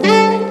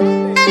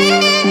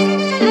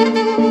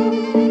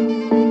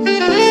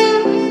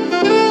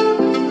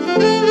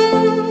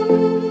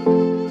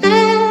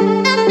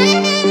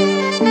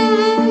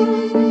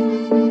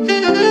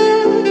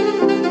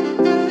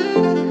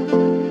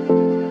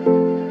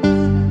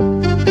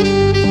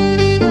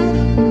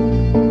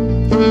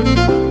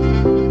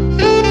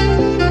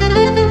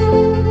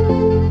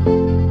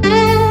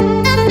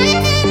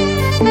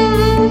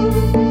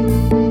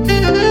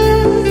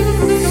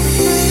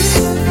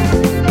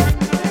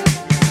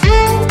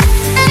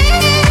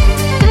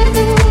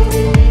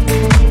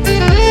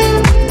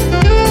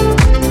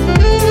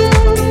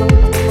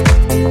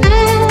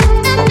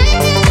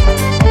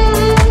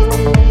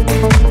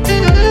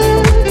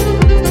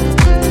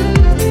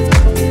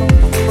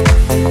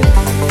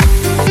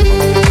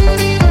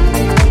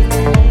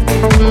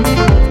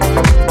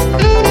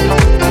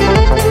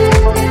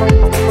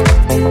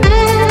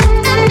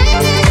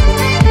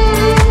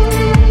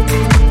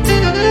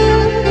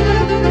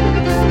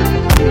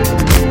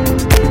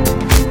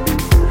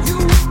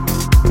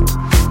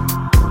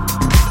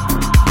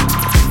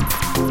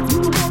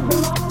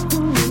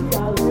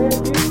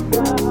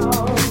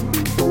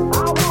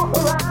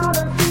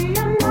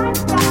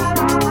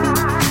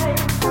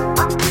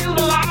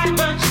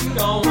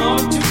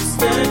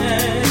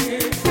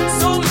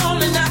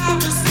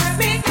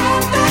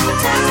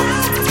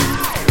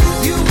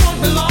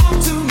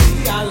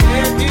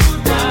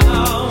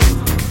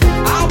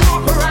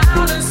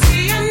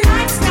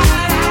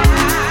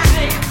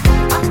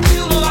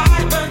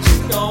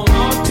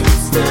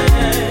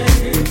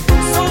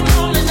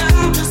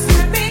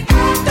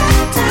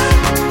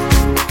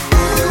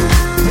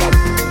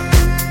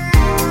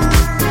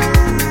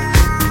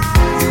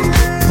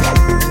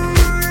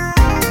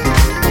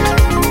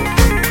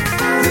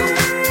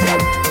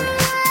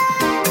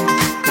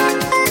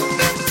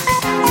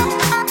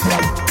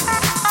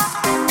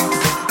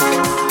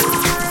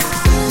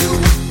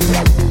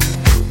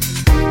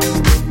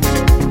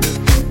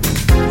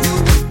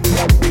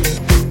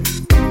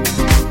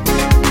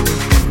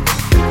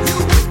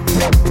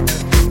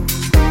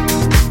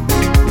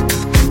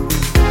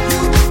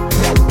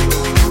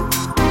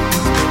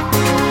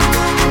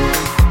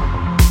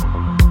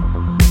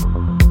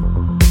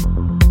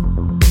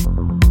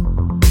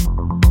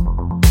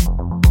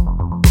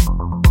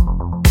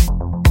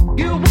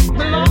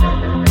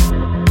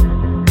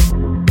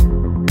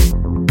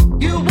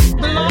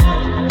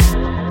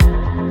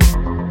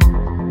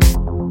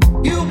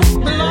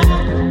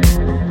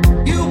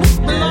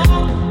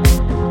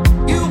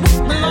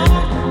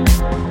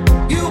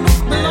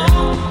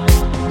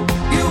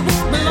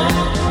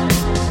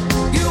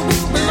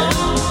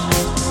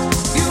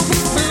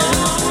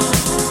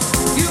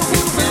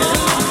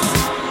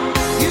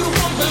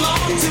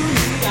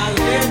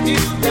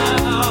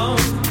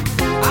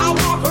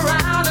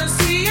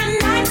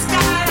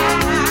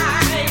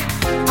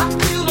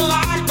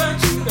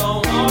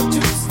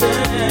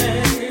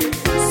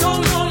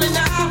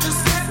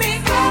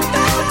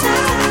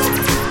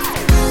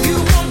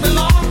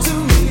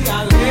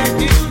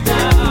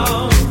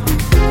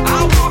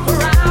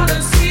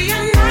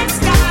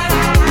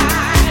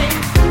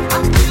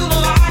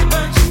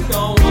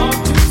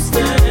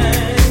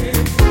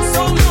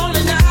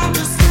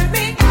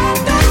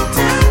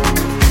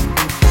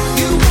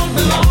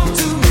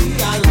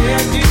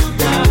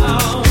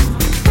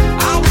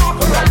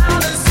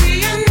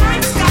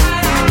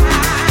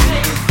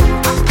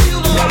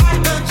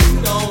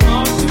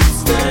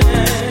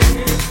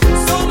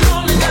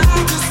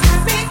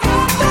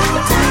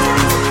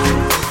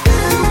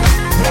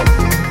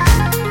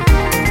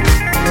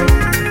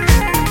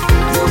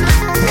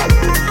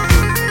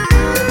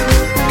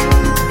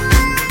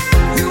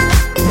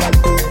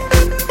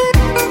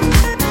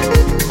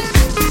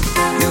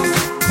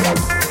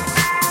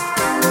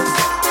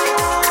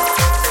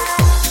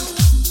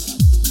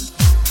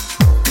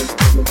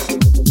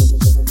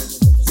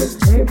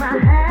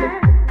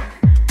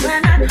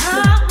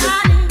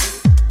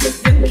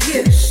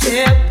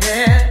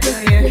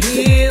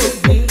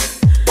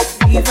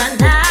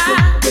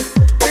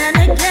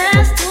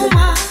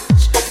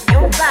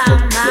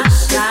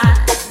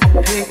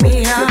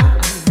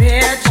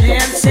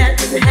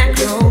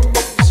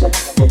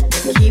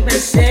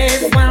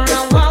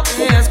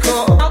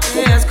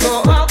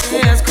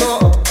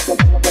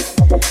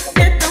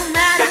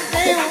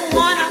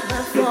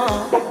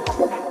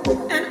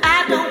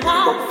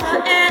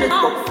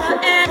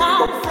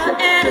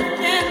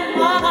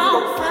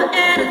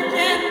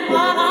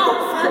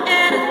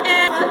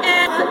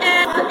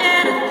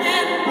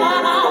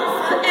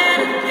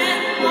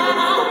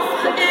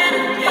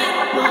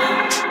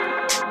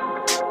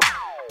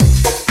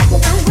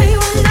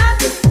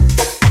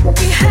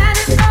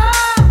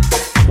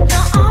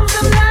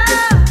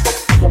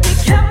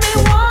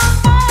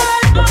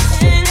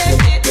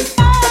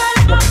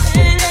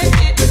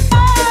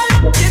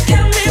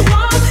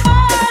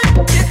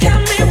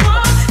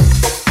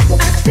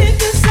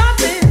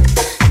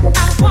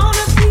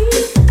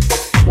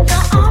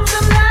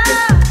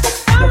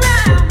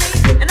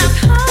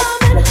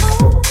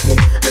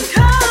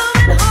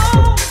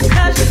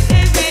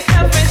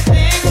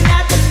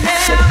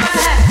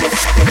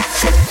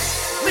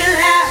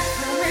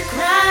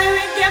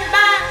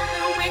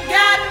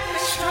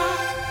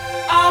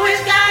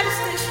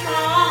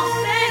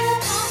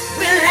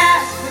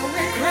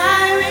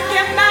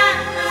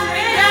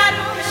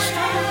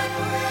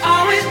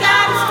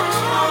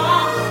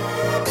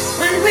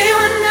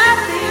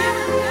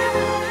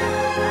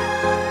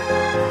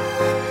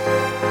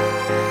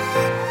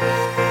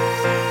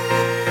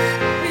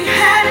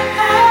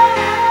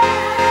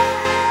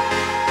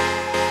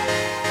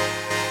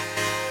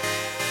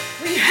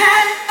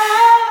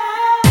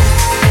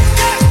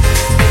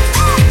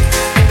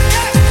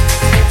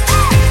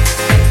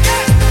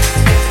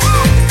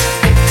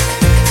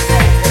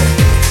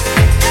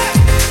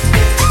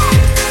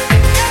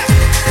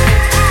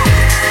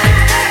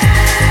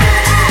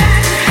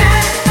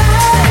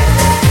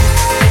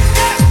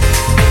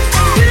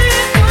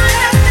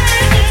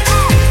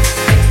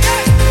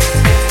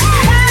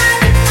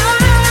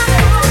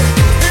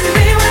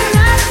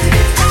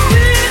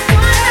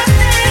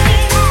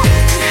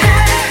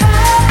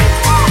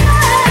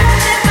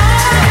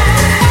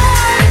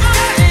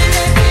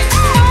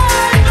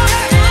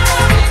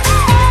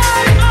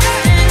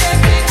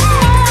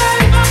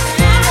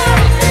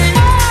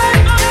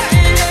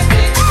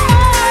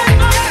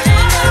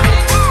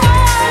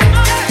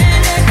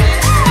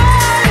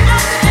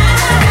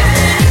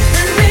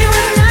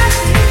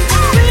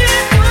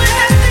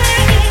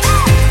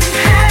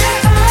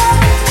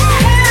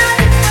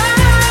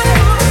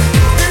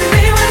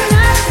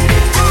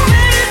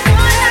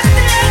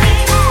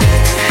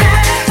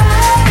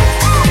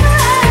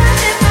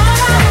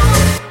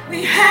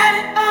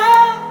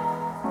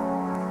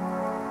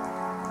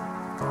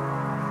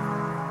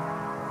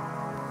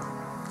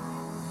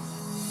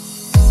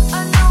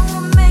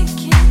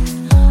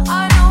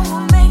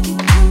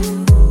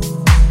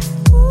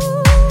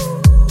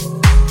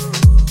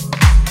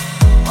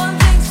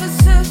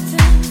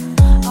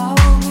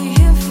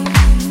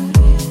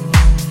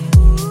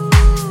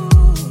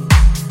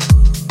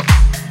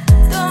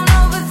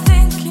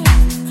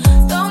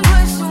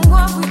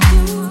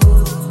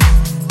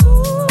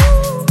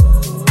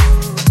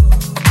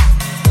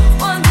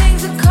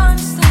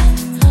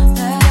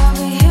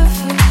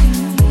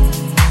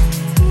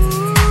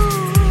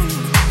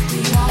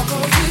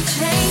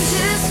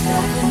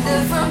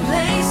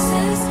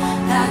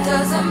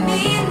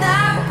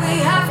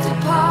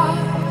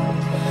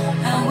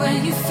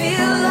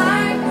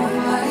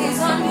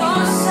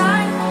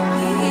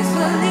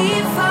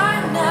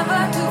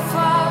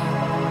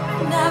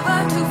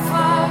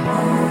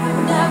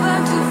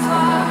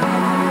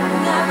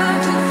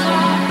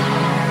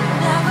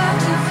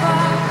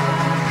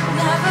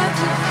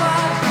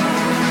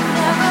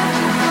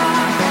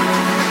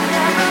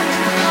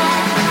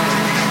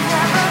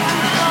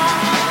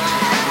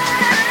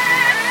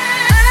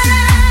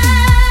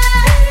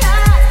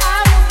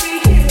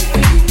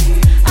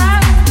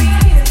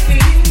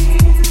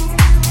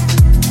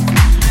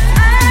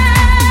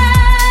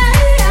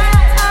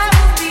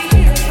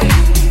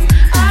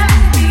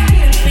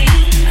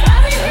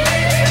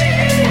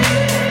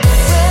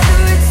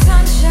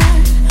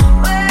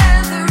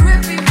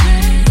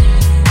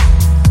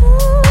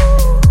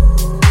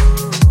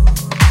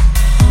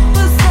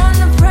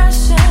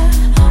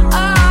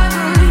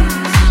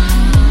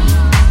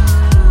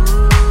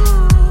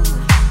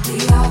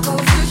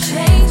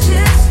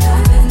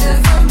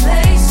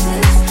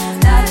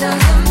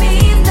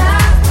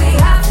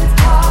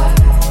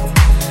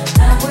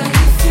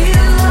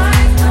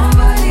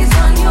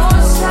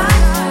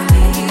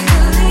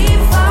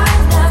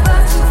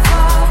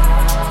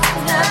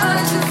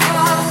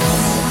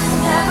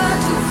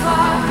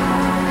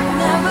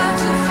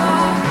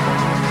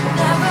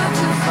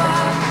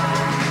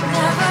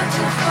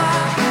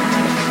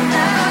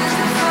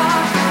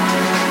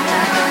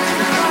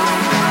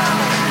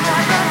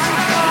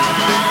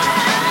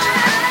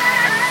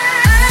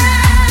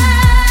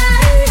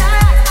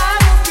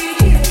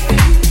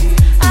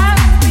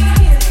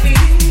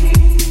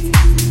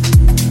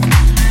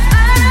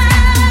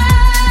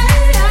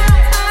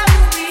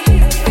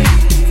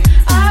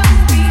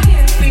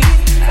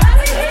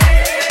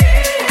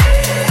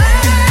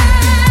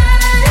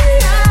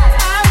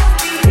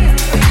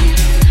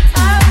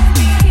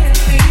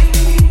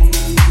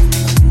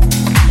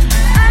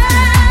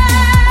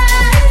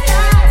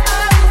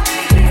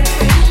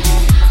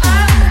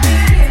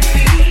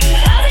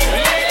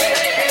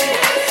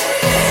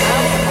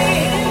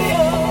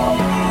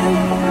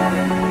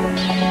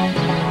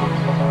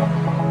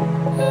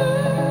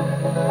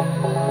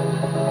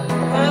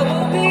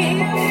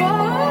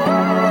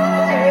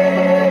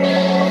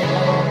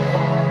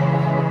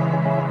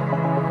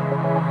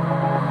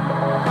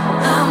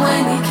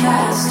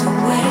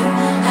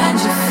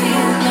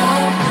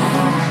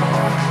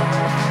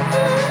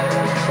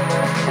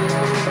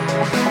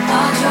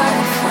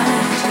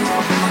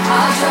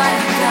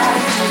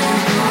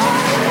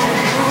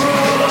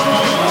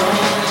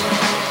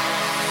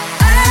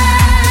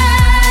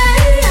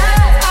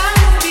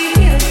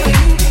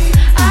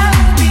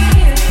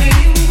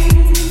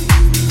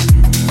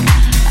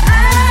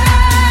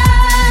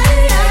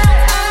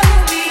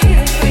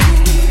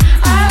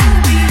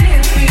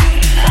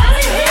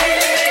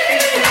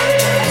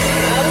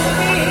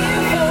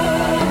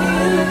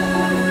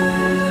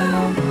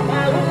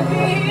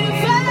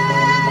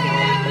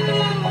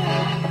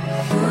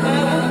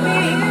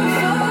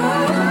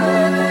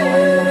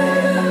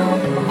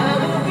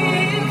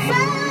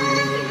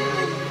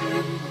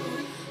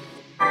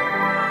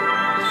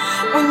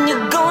 When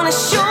you're gonna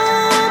show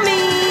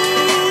me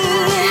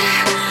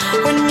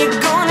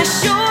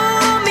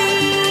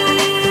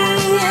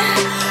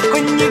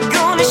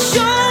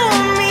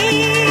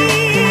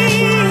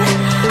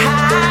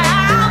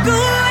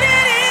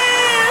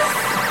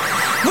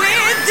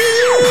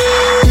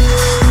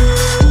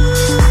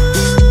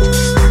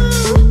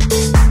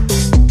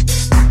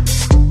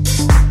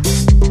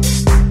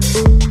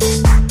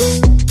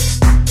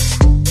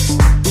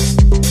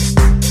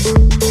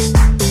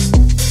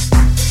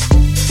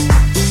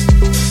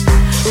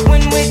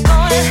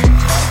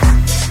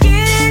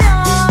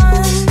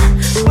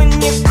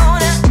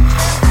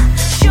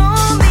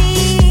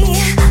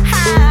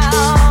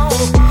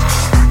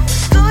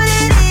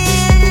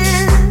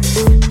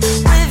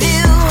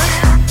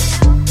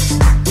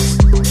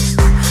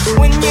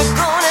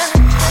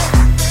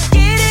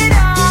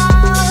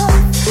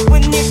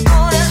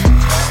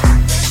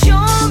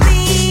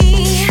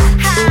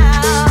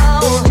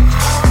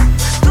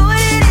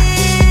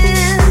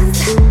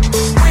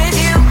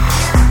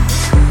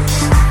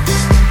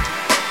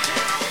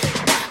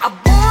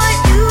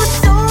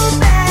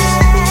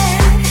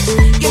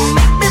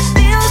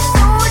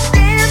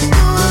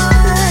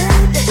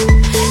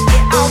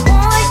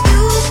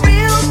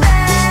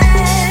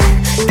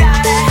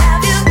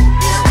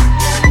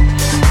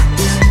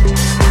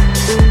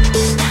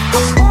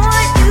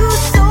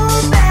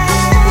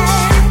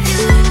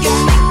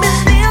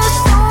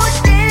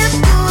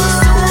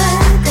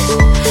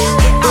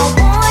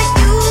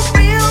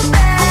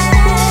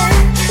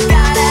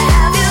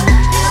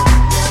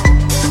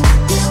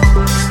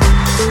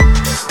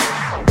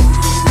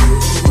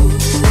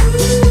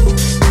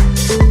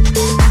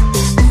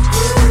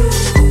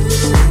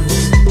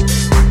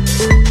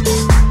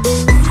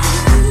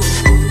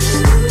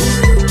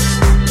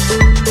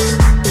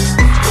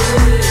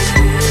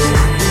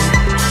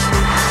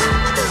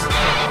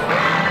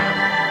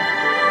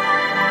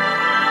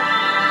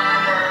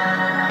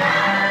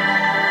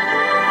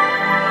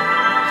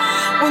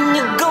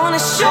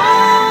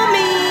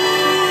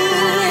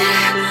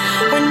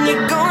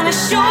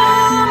gonna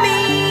show me?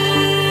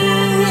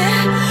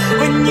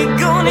 When you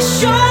gonna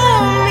show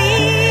me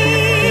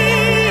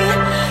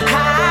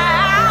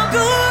how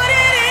good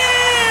it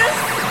is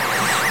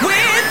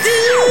with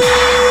you?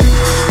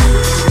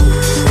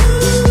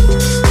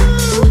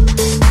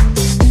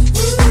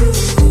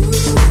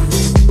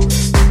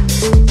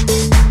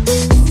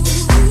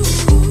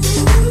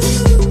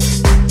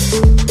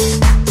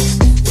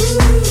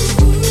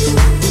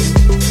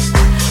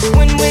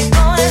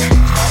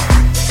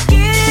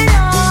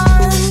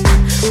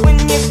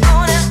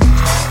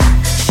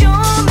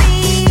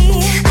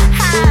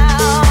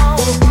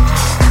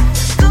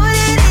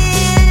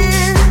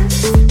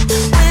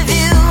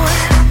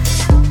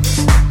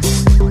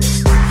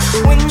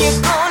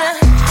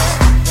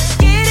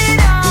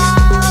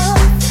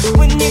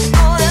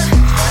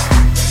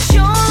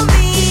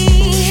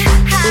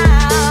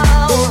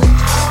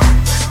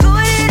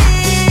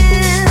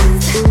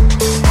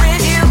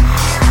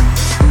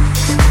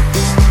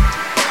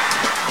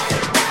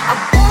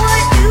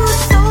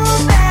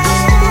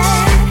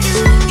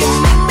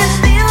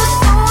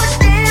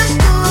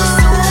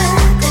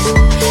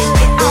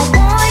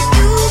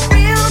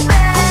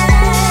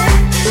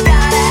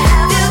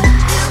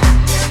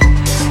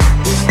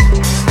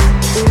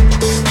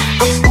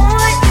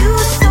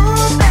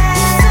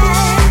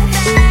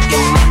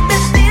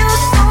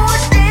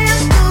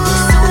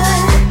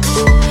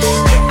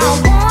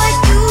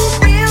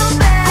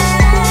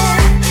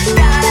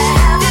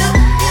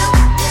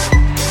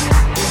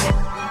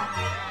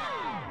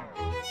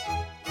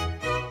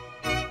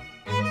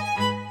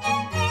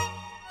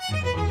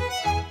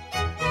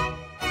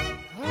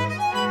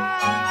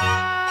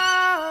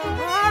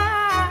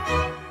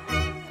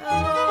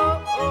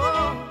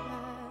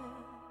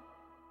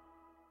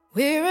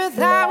 We're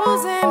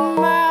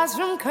 1,000 miles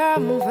from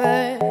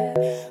comfort.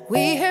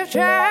 We have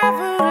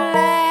traveled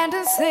land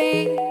and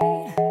sea.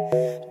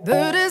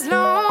 But as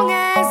long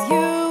as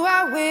you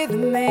are with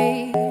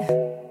me,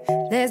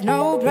 there's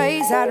no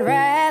place I'd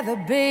rather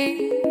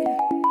be.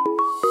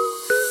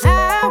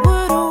 I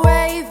would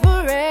away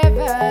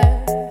forever,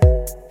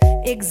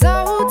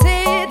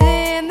 exalted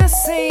in the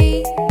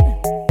sea.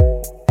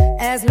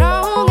 As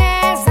long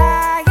as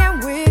I am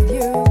with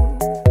you,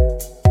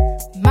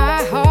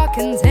 my heart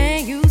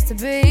continues to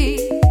beat.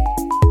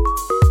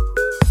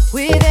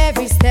 With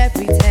every step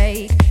we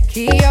take,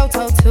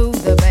 Kyoto to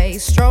the bay,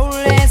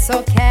 strolling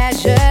so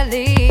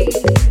casually.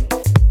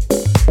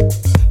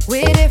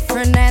 We're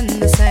different and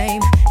the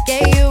same,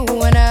 gave you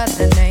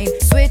another name,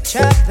 switch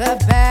up the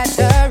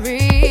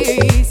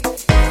batteries.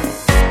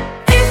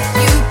 If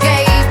you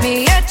gave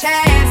me a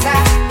chance,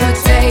 I would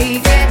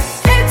take it.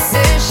 It's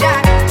a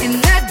shot in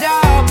the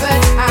dark,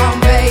 but I'll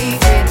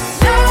make it.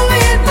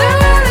 Knowing the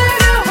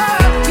little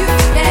hope you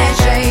can't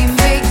shame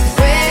me.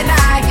 When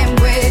I am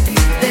with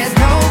you, there's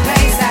no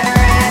place I'd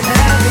rather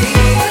be.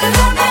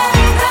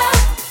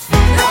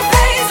 No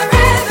place I'd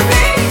rather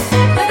be.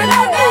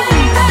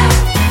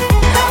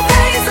 No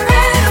place I'd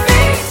rather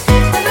be.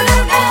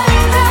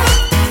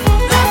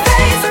 No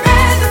place I'd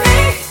rather be.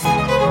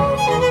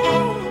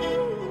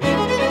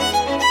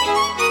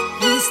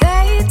 We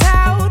set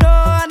out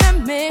on a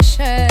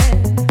mission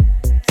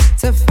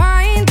to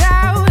find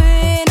our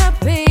inner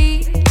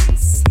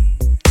peace,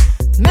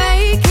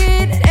 make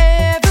it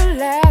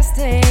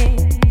everlasting,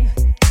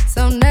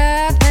 so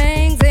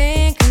nothing's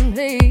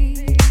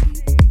incomplete.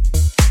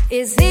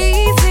 It's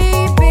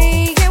easy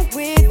being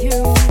with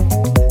you,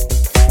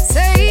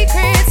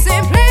 sacred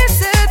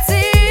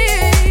simplicity.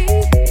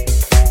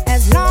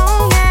 As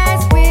long as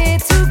we're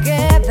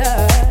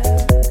together,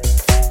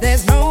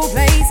 there's no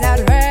place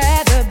I'd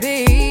rather be.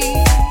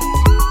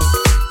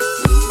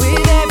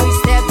 With every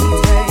step we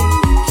take,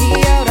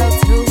 Kyoto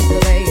to the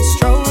bay,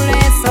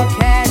 strolling so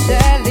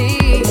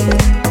casually.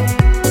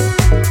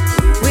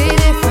 We're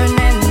different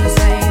and the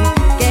same,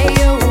 gave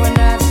you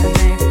another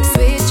name,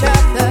 switch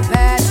up the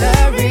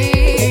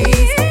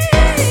batteries.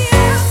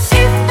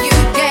 If you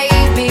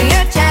gave me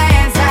a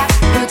chance, I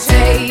would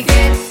take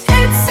it.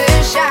 It's a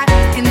shot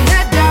in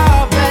the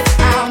dark, but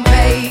I'll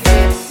make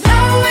it.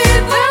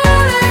 Knowing the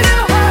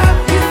little hope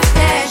you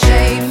can't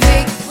shame me.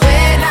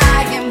 When I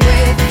am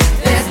with you,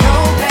 there's no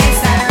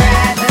place I'd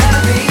rather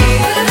be.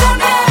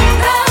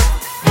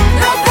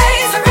 No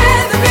place I'd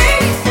rather be.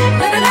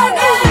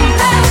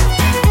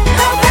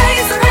 No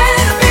place I'd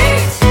rather be.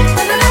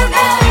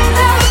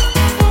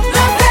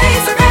 No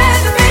place I'd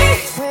rather be.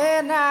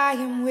 When I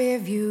am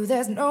with you,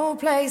 there's no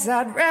place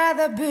I'd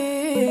rather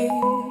be.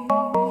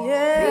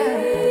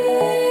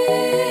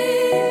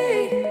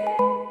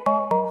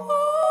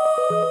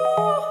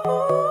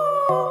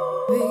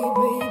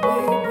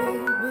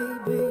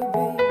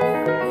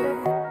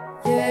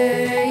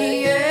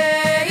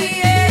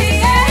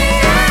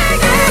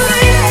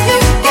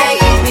 You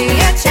gave me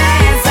a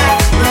chance, I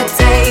would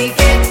take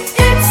it.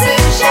 It's a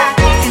shot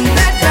in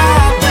the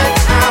dark, but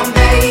I'll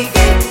make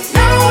it.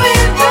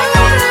 Knowing the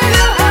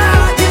little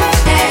hope you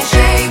can't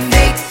shame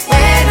me.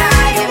 When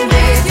I am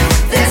with you,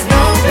 there's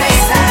no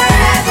place I'd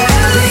rather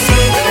be.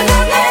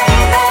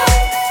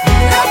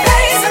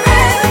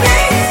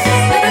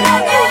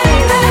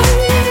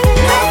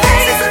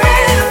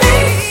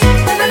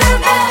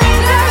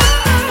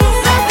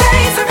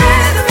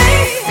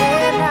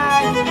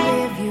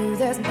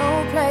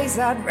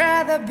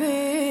 rather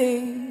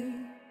be.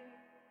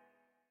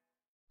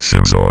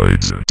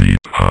 Simzoid's Deep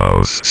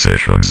House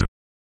Sessions.